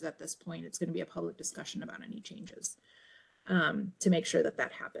changes at this point. It's going to be a public discussion about any changes, to make sure that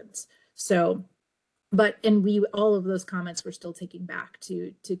that happens. So, all of those comments we're still taking back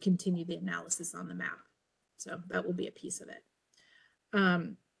to continue the analysis on the map. So that will be a piece of it.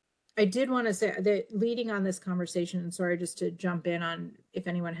 I did want to say that leading on this conversation, and sorry, just to jump in on if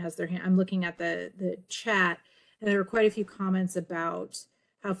anyone has their hand, I'm looking at the chat, and there were quite a few comments about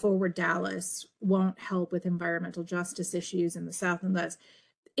how Forward Dallas won't help with environmental justice issues in the South, and thus,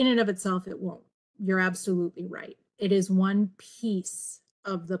 in and of itself, it won't. You're absolutely right. It is one piece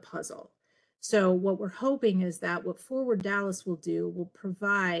of the puzzle. So what we're hoping is that what Forward Dallas will do will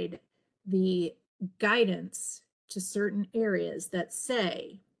provide the guidance to certain areas that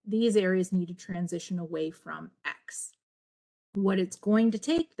say these areas need to transition away from X. What it's going to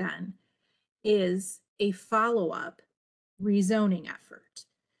take then is a follow-up rezoning effort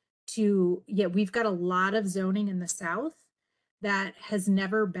we've got a lot of zoning in the South that has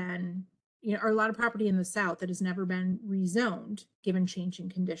never been, or a lot of property in the South that has never been rezoned given changing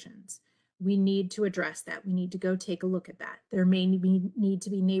conditions. We need to address that. We need to go take a look at that. There may need to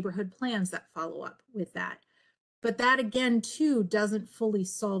be neighborhood plans that follow up with that. But that again, too, doesn't fully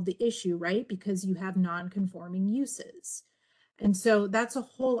solve the issue, right? Because you have non-conforming uses. And so that's a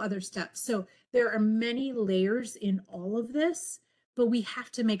whole other step. So there are many layers in all of this, but we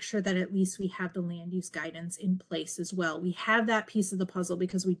have to make sure that at least we have the land use guidance in place as well. We have that piece of the puzzle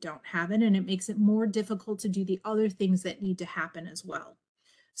because we don't have it, and it makes it more difficult to do the other things that need to happen as well.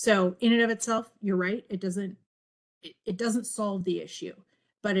 So in and of itself, you're right, it doesn't solve the issue,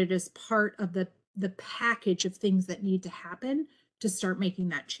 but it is part of the package of things that need to happen to start making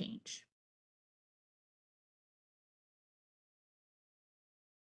that change.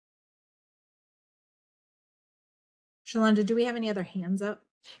 Shalonda, do we have any other hands up?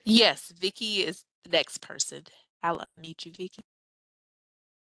 Yes, Vicky is the next person. I'll unmute you, Vicky.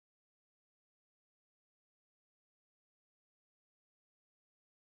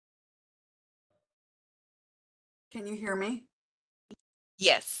 Can you hear me?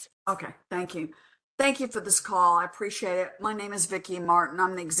 Yes. Okay, thank you. Thank you for this call. I appreciate it. My name is Vicki Martin.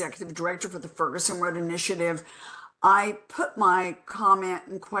 I'm the Executive Director for the Ferguson Road Initiative. I put my comment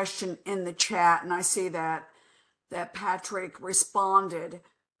and question in the chat, and I see that Patrick responded,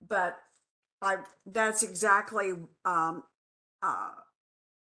 but that's exactly what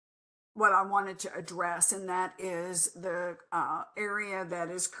I wanted to address, and that is the area that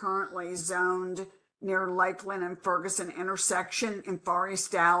is currently zoned near Lakeland and Ferguson intersection in Far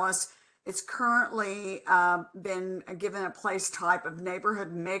East Dallas. It's currently been given a place type of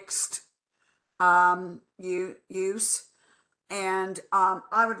neighborhood mixed use. And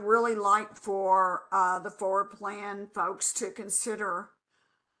I would really like for the forward plan folks to consider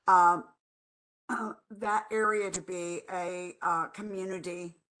that area to be a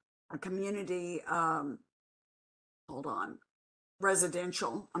community,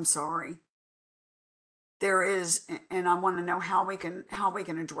 residential, I'm sorry. There is, and I want to know how we can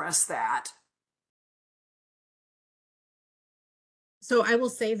address that. So I will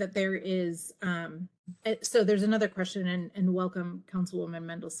say that there is, so there's another question, and welcome Councilwoman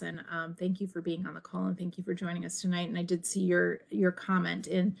Mendelson. Thank you for being on the call and thank you for joining us tonight. And I did see your comment.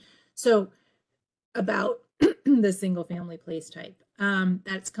 And so about the single family place type,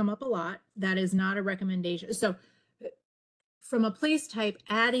 that's come up a lot. That is not a recommendation. So from a place type,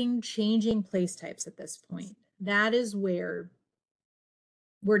 changing place types at this point, that is where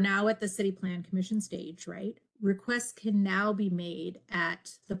we're now at the City Plan Commission stage, right? Requests can now be made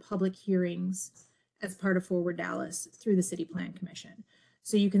at the public hearings as part of Forward Dallas through the City Plan Commission.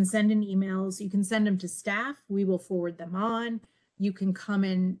 So you can send in emails, you can send them to staff, we will forward them on. You can come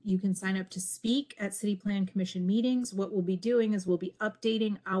in, you can sign up to speak at City Plan Commission meetings. What we'll be doing is we'll be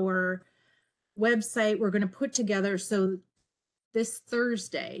updating our website. We're going to put together, so this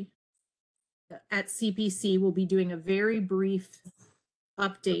Thursday, at CPC, we'll be doing a very brief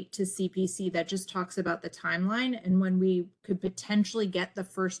update to CPC that just talks about the timeline and when we could potentially get the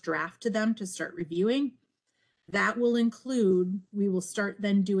first draft to them to start reviewing. That will include, we will start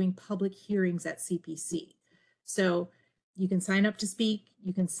then doing public hearings at CPC. So you can sign up to speak,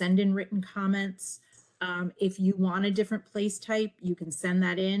 you can send in written comments. If you want a different place type, you can send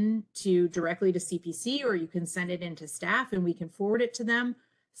that in directly to CPC, or you can send it into staff and we can forward it to them.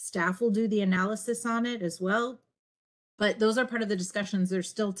 Staff will do the analysis on it as well. But those are part of the discussions. There's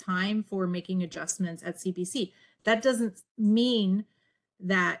still time for making adjustments at CPC. That doesn't mean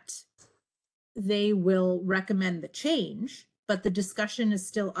that they will recommend the change, but the discussion is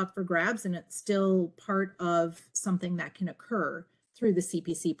still up for grabs and it's still part of something that can occur through the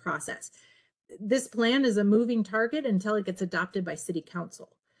CPC process. This plan is a moving target until it gets adopted by City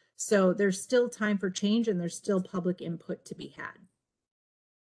Council. So there's still time for change and there's still public input to be had.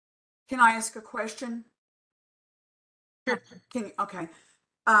 Can I ask a question? Sure. Okay.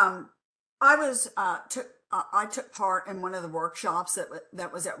 I took part in one of the workshops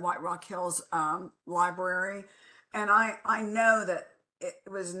that was at White Rock Hills Library, and I know that it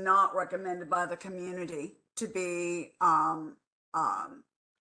was not recommended by the community to be what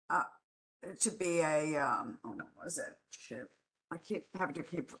was it? Shit, I keep having to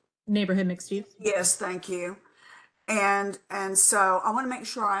keep Neighborhood mixed use. Yes, thank you. And so I want to make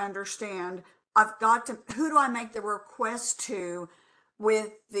sure I understand. I've got to, who do I make the request to with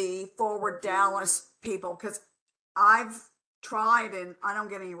the Forward Dallas people? Because I've tried and I don't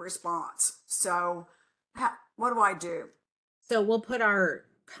get any response. So what do I do? So we'll put our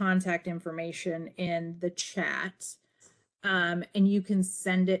contact information in the chat, and you can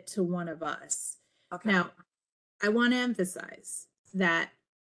send it to one of us. Okay. Now, I want to emphasize that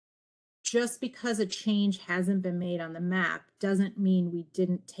just because a change hasn't been made on the map doesn't mean we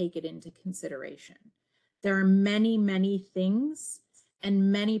didn't take it into consideration. There are many, many things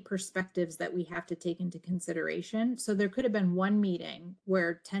and many perspectives that we have to take into consideration. So there could have been one meeting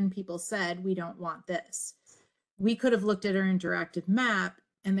where 10 people said, we don't want this. We could have looked at our interactive map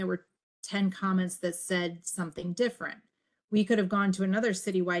and there were 10 comments that said something different. We could have gone to another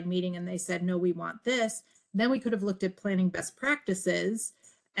citywide meeting and they said, no, we want this. Then we could have looked at planning best practices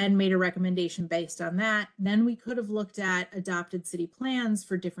and made a recommendation based on that. Then we could have looked at adopted city plans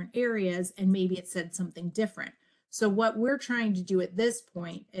for different areas and maybe it said something different. So what we're trying to do at this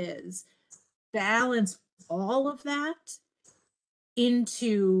point is balance all of that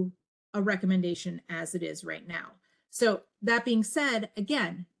into a recommendation as it is right now. So that being said,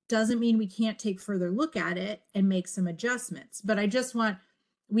 again, doesn't mean we can't take further look at it and make some adjustments. But I just want,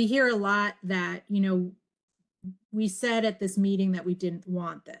 we hear a lot that, you know, we said at this meeting that we didn't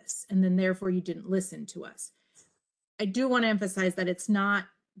want this, and then therefore you didn't listen to us. I do want to emphasize that it's not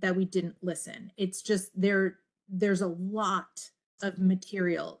that we didn't listen. It's just there's a lot of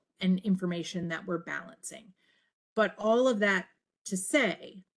material and information that we're balancing. But all of that to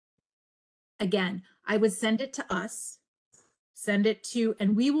say, again, I would send it to us, send it to,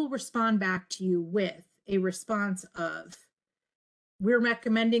 and we will respond back to you with a response of, we're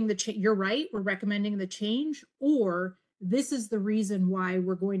recommending the change. You're right, we're recommending the change, or this is the reason why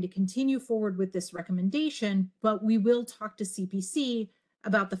we're going to continue forward with this recommendation, but we will talk to CPC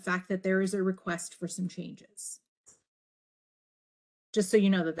about the fact that there is a request for some changes. Just so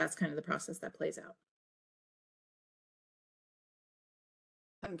you know that that's kind of the process that plays out.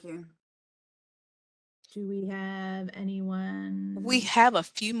 Thank you. Do we have anyone? We have a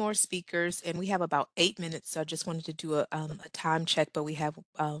few more speakers and we have about 8 minutes. So I just wanted to do a time check, but we have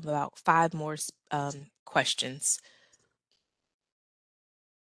about 5 more questions.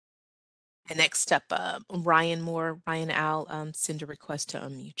 And next up, Ryan Moore. Ryan, I'll send a request to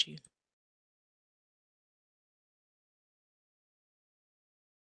unmute you.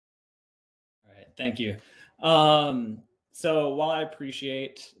 All right, thank you. So while I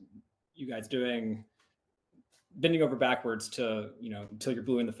appreciate you guys bending over backwards to, you know, until you're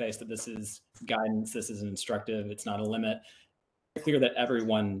blue in the face that this is guidance, this is instructive, it's not a limit, it's clear that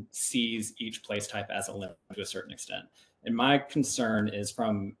everyone sees each place type as a limit to a certain extent. And my concern is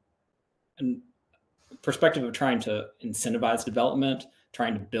from a perspective of trying to incentivize development,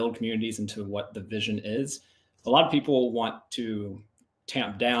 trying to build communities into what the vision is. A lot of people want to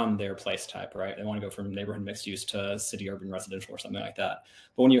tamp down their place type, right? They want to go from neighborhood mixed use to city urban residential or something like that.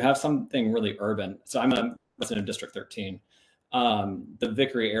 But when you have something really urban, so I'm a resident of District 13, the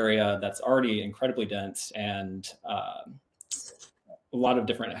Vickery area that's already incredibly dense and a lot of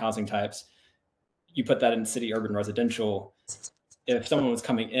different housing types, you put that in city urban residential. If someone was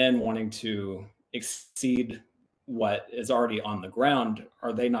coming in wanting to exceed what is already on the ground,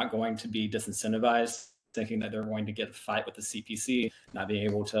 are they not going to be disincentivized, thinking that they're going to get a fight with the CPC, not being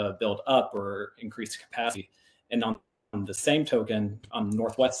able to build up or increase capacity? And on the same token, on the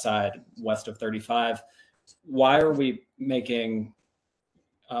northwest side, west of 35, why are we making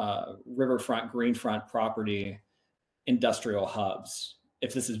riverfront, greenfront property industrial hubs?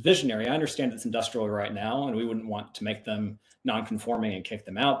 If this is visionary, I understand it's industrial right now, and we wouldn't want to make them non-conforming and kick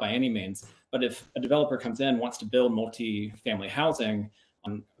them out by any means. But if a developer comes in, wants to build multi-family housing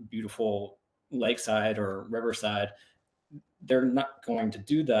on a beautiful lakeside or riverside, they're not going to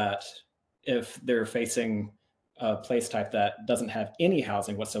do that if they're facing a place type that doesn't have any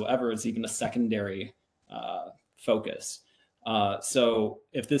housing whatsoever, is even a secondary focus. So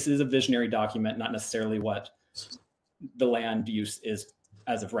if this is a visionary document, not necessarily what the land use is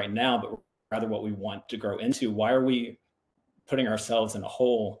as of right now, but rather what we want to grow into, why are we putting ourselves in a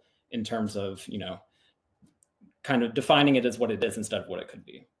hole in terms of, you know, kind of defining it as what it is instead of what it could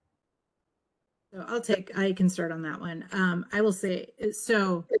be? So I can start on that one. I will say,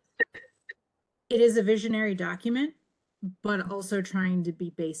 so it is a visionary document, but also trying to be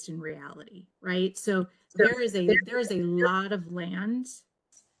based in reality, right? So there is a lot of land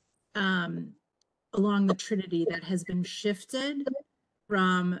along the Trinity that has been shifted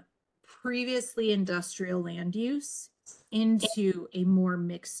from previously industrial land use into a more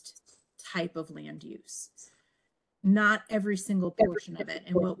mixed type of land use. Not every single portion of it.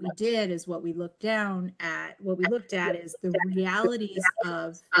 And what we did is what we looked at is the realities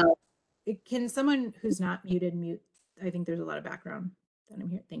of, can someone who's not muted mute? I think there's a lot of background that I'm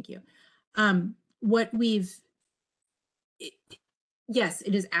here. Thank you. Yes,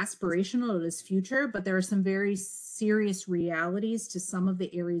 it is aspirational, it is future, but there are some very serious realities to some of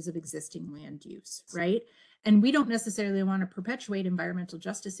the areas of existing land use, right? And we don't necessarily want to perpetuate environmental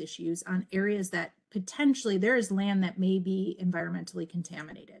justice issues on areas that potentially there is land that may be environmentally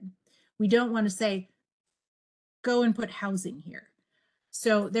contaminated. We don't want to say, go and put housing here.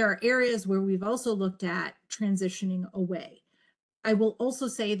 So there are areas where we've also looked at transitioning away. I will also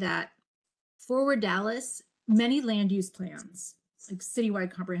say that ForwardDallas, many land use plans, like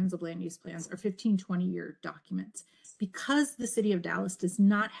citywide comprehensive land use plans, are 15, 20-year documents. Because the city of Dallas does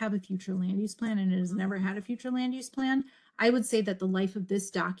not have a future land use plan and it has never had a future land use plan, I would say that the life of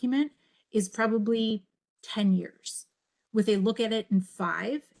this document is probably 10 years with a look at it in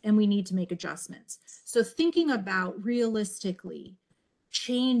 5, and we need to make adjustments. So thinking about realistically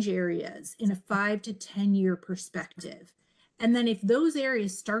change areas in a 5 to 10 year perspective. And then if those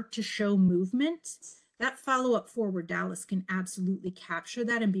areas start to show movement, that follow-up ForwardDallas can absolutely capture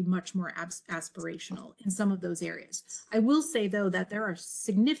that and be much more aspirational in some of those areas. I will say, though, that there are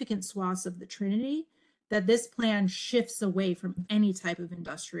significant swaths of the Trinity that this plan shifts away from any type of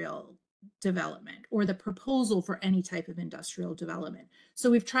industrial development or the proposal for any type of industrial development.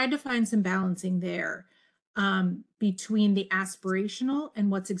 So we've tried to find some balancing there between the aspirational and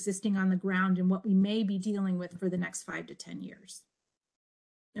what's existing on the ground and what we may be dealing with for the next 5 to 10 years.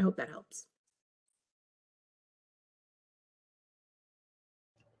 I hope that helps.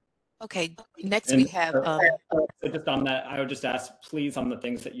 Okay, next we have. So just on that, I would just ask, please, on the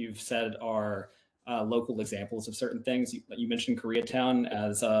things that you've said are local examples of certain things. You mentioned Koreatown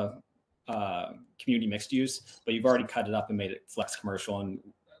as a community mixed use, but you've already cut it up and made it flex commercial and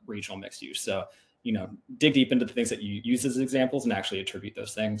regional mixed use. So, you know, dig deep into the things that you use as examples and actually attribute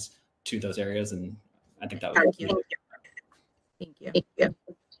those things to those areas. And I think that would be Thank you. Thank you. All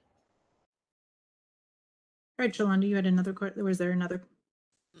right, Shalonda, you had another question. Was there another?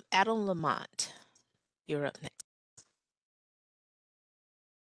 Adam Lamont, you're up next.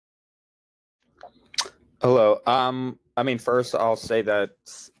 Hello. I mean, first I'll say that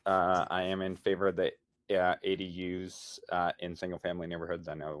I am in favor of the ADUs in single-family neighborhoods.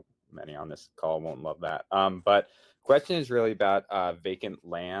 I know many on this call won't love that. But question is really about vacant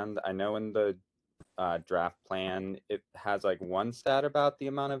land. I know in the draft plan it has like one stat about the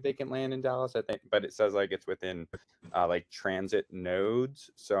amount of vacant land in Dallas, I think, but it says like it's within like transit nodes.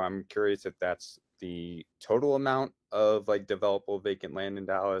 So I'm curious if that's the total amount of like developable vacant land in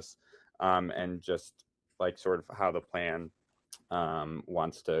Dallas, and just like sort of how the plan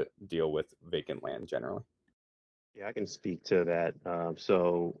wants to deal with vacant land generally. Yeah, I can speak to that.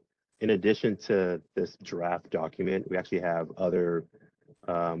 So in addition to this draft document, we actually have other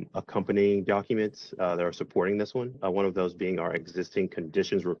accompanying documents that are supporting this one. One of those being our existing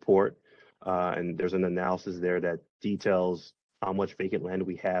conditions report. And there's an analysis there that details how much vacant land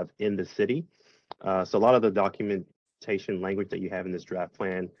we have in the city. So a lot of the documentation language that you have in this draft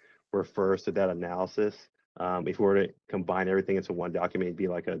plan refers to that analysis. If we were to combine everything into one document, it'd be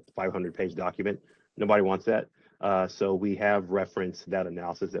like a 500-page document. Nobody wants that. So we have referenced that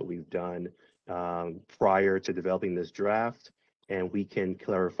analysis that we've done prior to developing this draft, and we can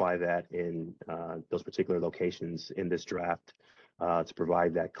clarify that in those particular locations in this draft to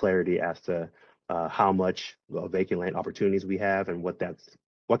provide that clarity as to how much vacant land opportunities we have and what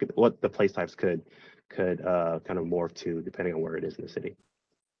the place types could kind of morph to depending on where it is in the city.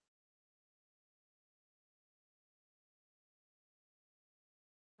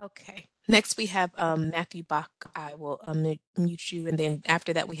 Okay. Next, we have Matthew Bach. I will unmute you, and then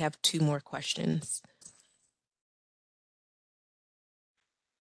after that, we have 2 more questions.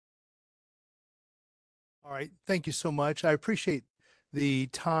 All right, thank you so much. I appreciate the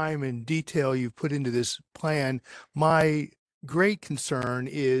time and detail you've put into this plan. My great concern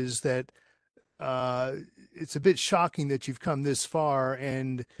is that it's a bit shocking that you've come this far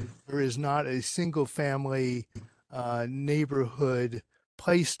and there is not a single family neighborhood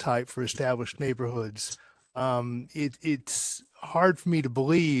place type for established neighborhoods. It's hard for me to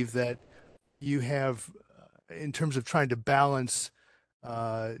believe that you have, in terms of trying to balance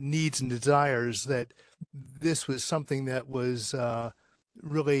needs and desires, that this was something that was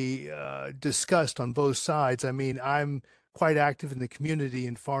really discussed on both sides. I mean, I'm quite active in the community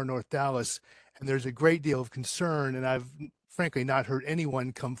in far North Dallas, and there's a great deal of concern, and I've frankly not heard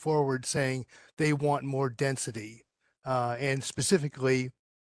anyone come forward saying they want more density, and specifically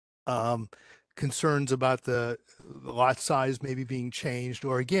concerns about the lot size maybe being changed,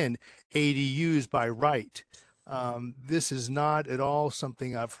 or again, ADUs by right. This is not at all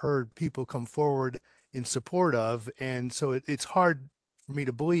something I've heard people come forward in support of, and so it's hard for me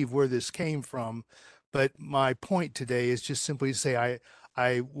to believe where this came from. But my point today is just simply to say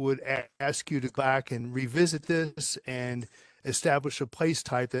I would ask you to go back and revisit this and establish a place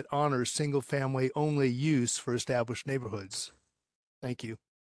type that honors single family only use for established neighborhoods. Thank you.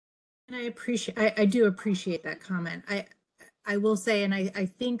 And I do appreciate that comment. I will say, and I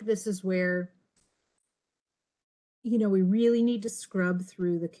think this is where, we really need to scrub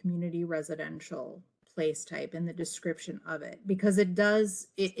through the community residential place type and the description of it, because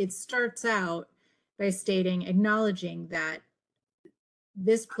it starts out by acknowledging that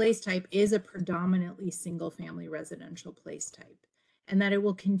this place type is a predominantly single family residential place type, and that it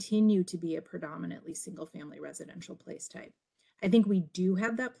will continue to be a predominantly single family residential place type. I think we do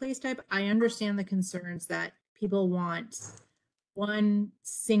have that place type. I understand the concerns that people want one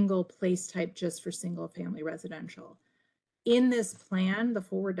single place type just for single family residential. In this plan, the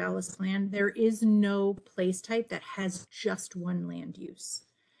ForwardDallas plan, there is no place type that has just one land use.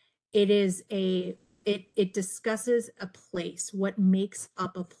 It discusses a place, what makes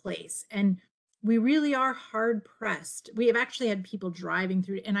up a place. And we really are hard pressed. We have actually had people driving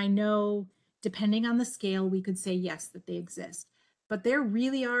through, and I know depending on the scale, we could say yes, that they exist. But there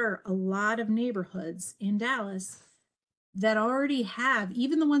really are a lot of neighborhoods in Dallas that already have,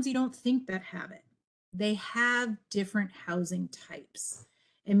 even the ones you don't think that have it, they have different housing types.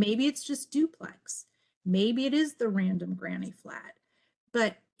 And maybe it's just duplex. Maybe it is the random granny flat.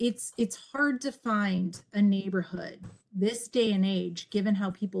 But it's hard to find a neighborhood this day and age, given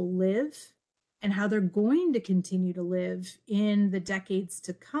how people live and how they're going to continue to live in the decades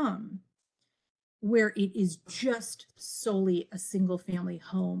to come, where it is just solely a single family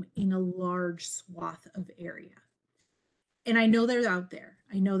home in a large swath of area. And I know they're out there.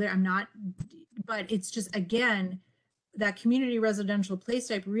 I know that I'm not, but it's just, again, that community residential place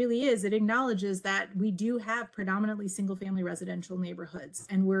type really is, it acknowledges that we do have predominantly single family residential neighborhoods,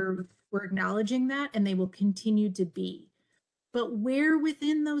 and we're acknowledging that, and they will continue to be. But where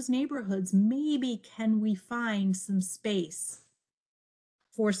within those neighborhoods maybe can we find some space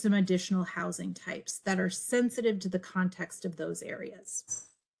for some additional housing types that are sensitive to the context of those areas?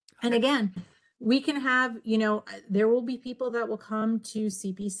 And again, we can have, there will be people that will come to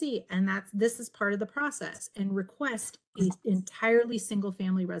CPC, and this is part of the process, and request an entirely single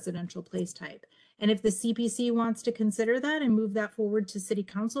family residential place type. And if the CPC wants to consider that and move that forward to city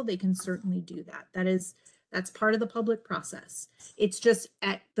council, they can certainly do that. That's part of the public process. It's just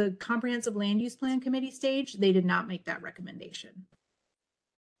at the comprehensive land use plan committee stage, they did not make that recommendation.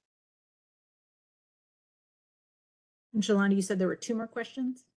 And Shalonda, you said there were 2 more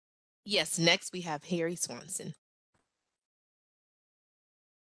questions? Yes, next we have Harry Swanson.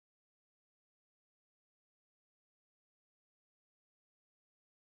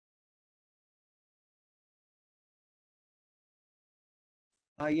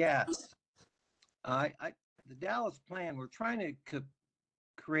 Yes. The Dallas plan, we're trying to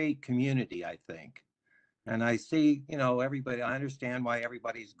create community, I think. And I see, everybody, I understand why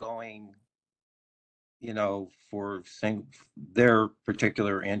everybody's going, for their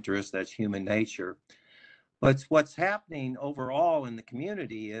particular interest, that's human nature. But what's happening overall in the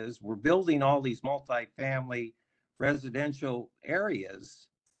community is we're building all these multifamily residential areas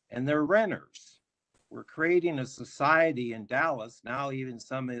and they're renters. We're creating a society in Dallas. Now even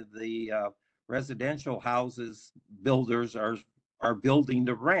some of the residential houses builders are building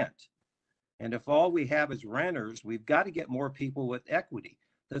to rent. And if all we have is renters, we've got to get more people with equity.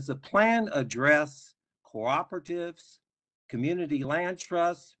 Does the plan address cooperatives, community land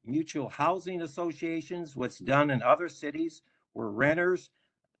trusts, mutual housing associations, what's done in other cities where renters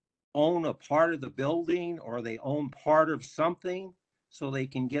own a part of the building or they own part of something so they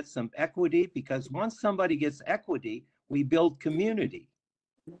can get some equity? Because once somebody gets equity, we build community.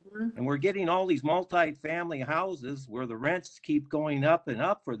 And we're getting all these multi-family houses where the rents keep going up and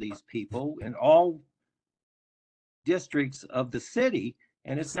up for these people in all districts of the city,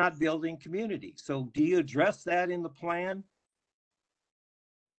 and it's not building community. So do you address that in the plan?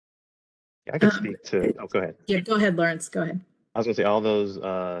 I can speak to, oh, go ahead. Yeah, go ahead, Lawrence, go ahead. I was gonna say all those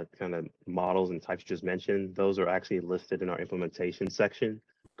kind of models and types you just mentioned, those are actually listed in our implementation section,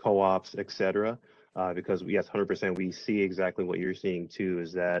 co-ops, et cetera. Because yes, 100%, we see exactly what you're seeing too,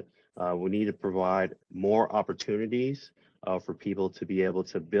 is that we need to provide more opportunities for people to be able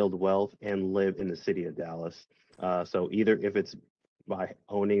to build wealth and live in the city of Dallas. So either if it's by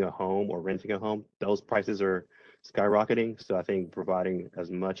owning a home or renting a home, those prices are skyrocketing. So I think providing as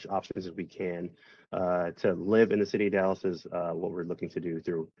much options as we can to live in the city of Dallas is what we're looking to do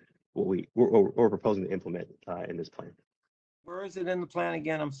through what we're proposing to implement in this plan. Where is it in the plan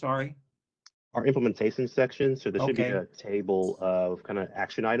again? I'm sorry. Our implementation section, so there should be Okay. a table of kind of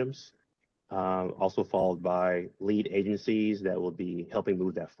action items, also followed by lead agencies that will be helping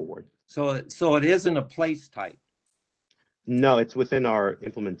move that forward. So it isn't a place type. No, it's within our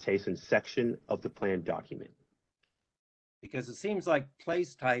implementation section of the plan document. Because it seems like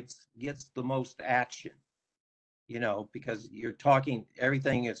place types gets the most action, you know, because you're talking,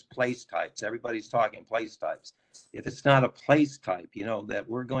 everything is place types. Everybody's talking place types. If it's not a place type, you know, that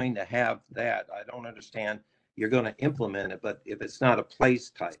we're going to have that, I don't understand. You're going to implement it, but if it's not a place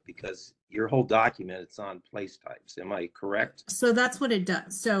type, because your whole document, it's on place types. Am I correct? So that's what it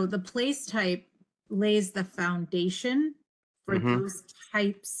does. So the place type lays the foundation for those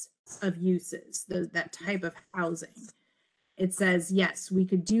types of uses, that type of housing. It says, yes, we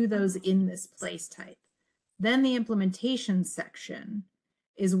could do those in this place type. Then the implementation section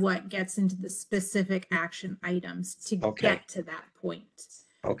is what gets into the specific action items to get to that point.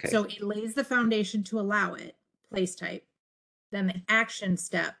 Okay. So it lays the foundation to allow it, place type. Then the action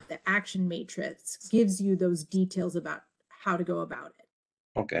step, the action matrix, gives you those details about how to go about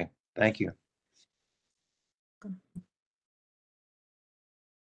it. Okay, thank you.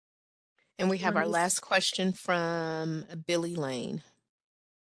 And we have our last question from Billy Lane.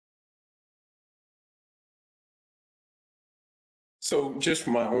 So just for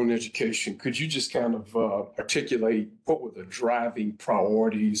my own education, could you just kind of articulate what were the driving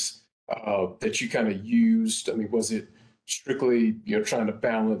priorities that you kind of used? I mean, was it strictly, trying to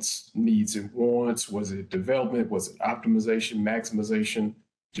balance needs and wants? Was it development? Was it optimization, maximization?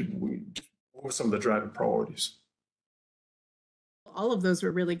 What were some of the driving priorities? All of those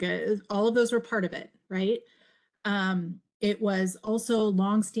were really good. All of those were part of it, right? It was also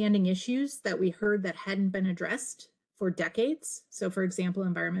longstanding issues that we heard that hadn't been addressed for decades. So for example,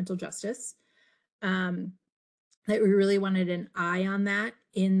 environmental justice, that we really wanted an eye on that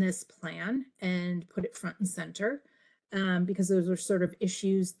in this plan and put it front and center, because those are sort of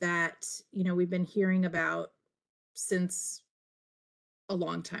issues that, we've been hearing about since a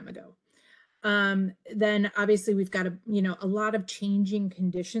long time ago. Then obviously we've got a lot of changing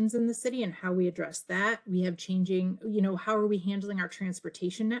conditions in the city and how we address that. We have changing, how are we handling our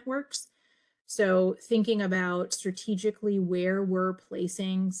transportation networks? So thinking about strategically where we're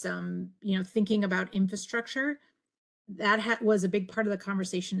placing some, thinking about infrastructure, that was a big part of the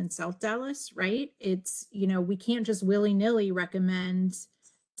conversation in South Dallas, right? It's, we can't just willy-nilly recommend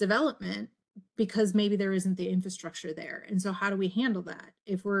development because maybe there isn't the infrastructure there. And so how do we handle that?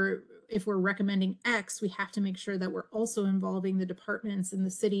 If we're recommending X, we have to make sure that we're also involving the departments in the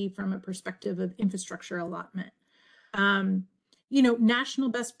city from a perspective of infrastructure allotment. National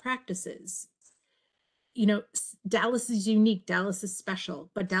best practices. Dallas is unique, Dallas is special,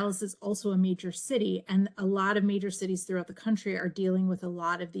 but Dallas is also a major city, and a lot of major cities throughout the country are dealing with a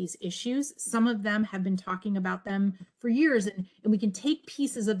lot of these issues. Some of them have been talking about them for years, and we can take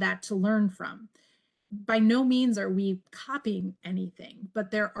pieces of that to learn from. By no means are we copying anything, but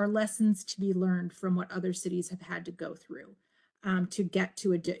there are lessons to be learned from what other cities have had to go through to get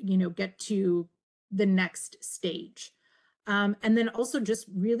to get to the next stage. And then also just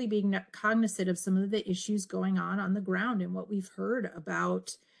really being cognizant of some of the issues going on the ground and what we've heard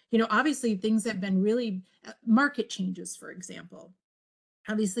about, obviously things have been really market changes, for example.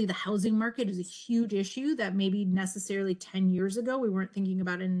 Obviously, the housing market is a huge issue that maybe necessarily 10 years ago, we weren't thinking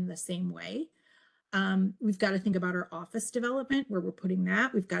about it in the same way. We've got to think about our office development, where we're putting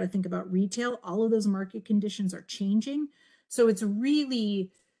that. We've got to think about retail. All of those market conditions are changing. So it's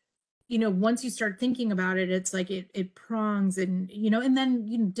really, once you start thinking about it, it's like it prongs and, and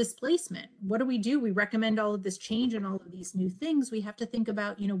then, displacement. What do? We recommend all of this change and all of these new things. We have to think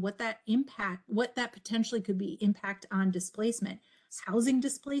about, what that potentially could be impact on displacement, housing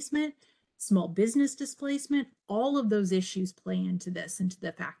displacement, small business displacement. All of those issues play into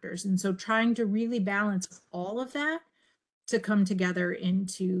the factors. And so trying to really balance all of that to come together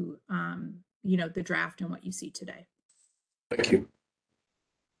into, the draft and what you see today. Thank you.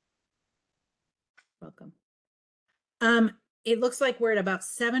 Welcome. It looks like we're at about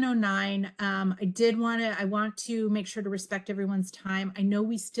 7:09. I want to make sure to respect everyone's time. I know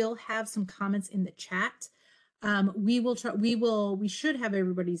we still have some comments in the chat. We should have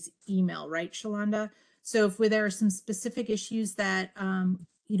everybody's email, right, Shalonda? So if there are some specific issues that,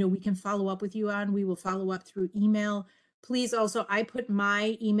 we can follow up with you on, we will follow up through email. Please also, I put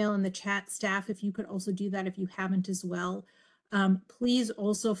my email in the chat, staff, if you could also do that if you haven't as well. Please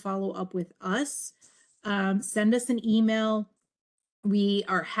also follow up with us. Send us an email. We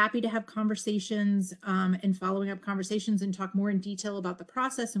are happy to have conversations and following up conversations and talk more in detail about the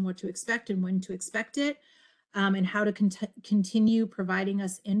process and what to expect and when to expect it, and how to continue providing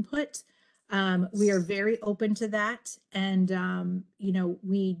us input. We are very open to that. And,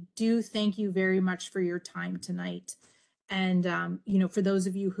 we do thank you very much for your time tonight. And, for those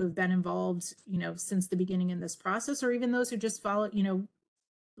of you who have been involved, since the beginning in this process, or even those who just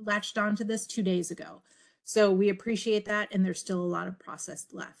latched onto this 2 days ago. So we appreciate that. And there's still a lot of process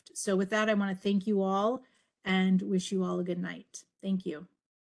left. So with that, I want to thank you all and wish you all a good night. Thank you.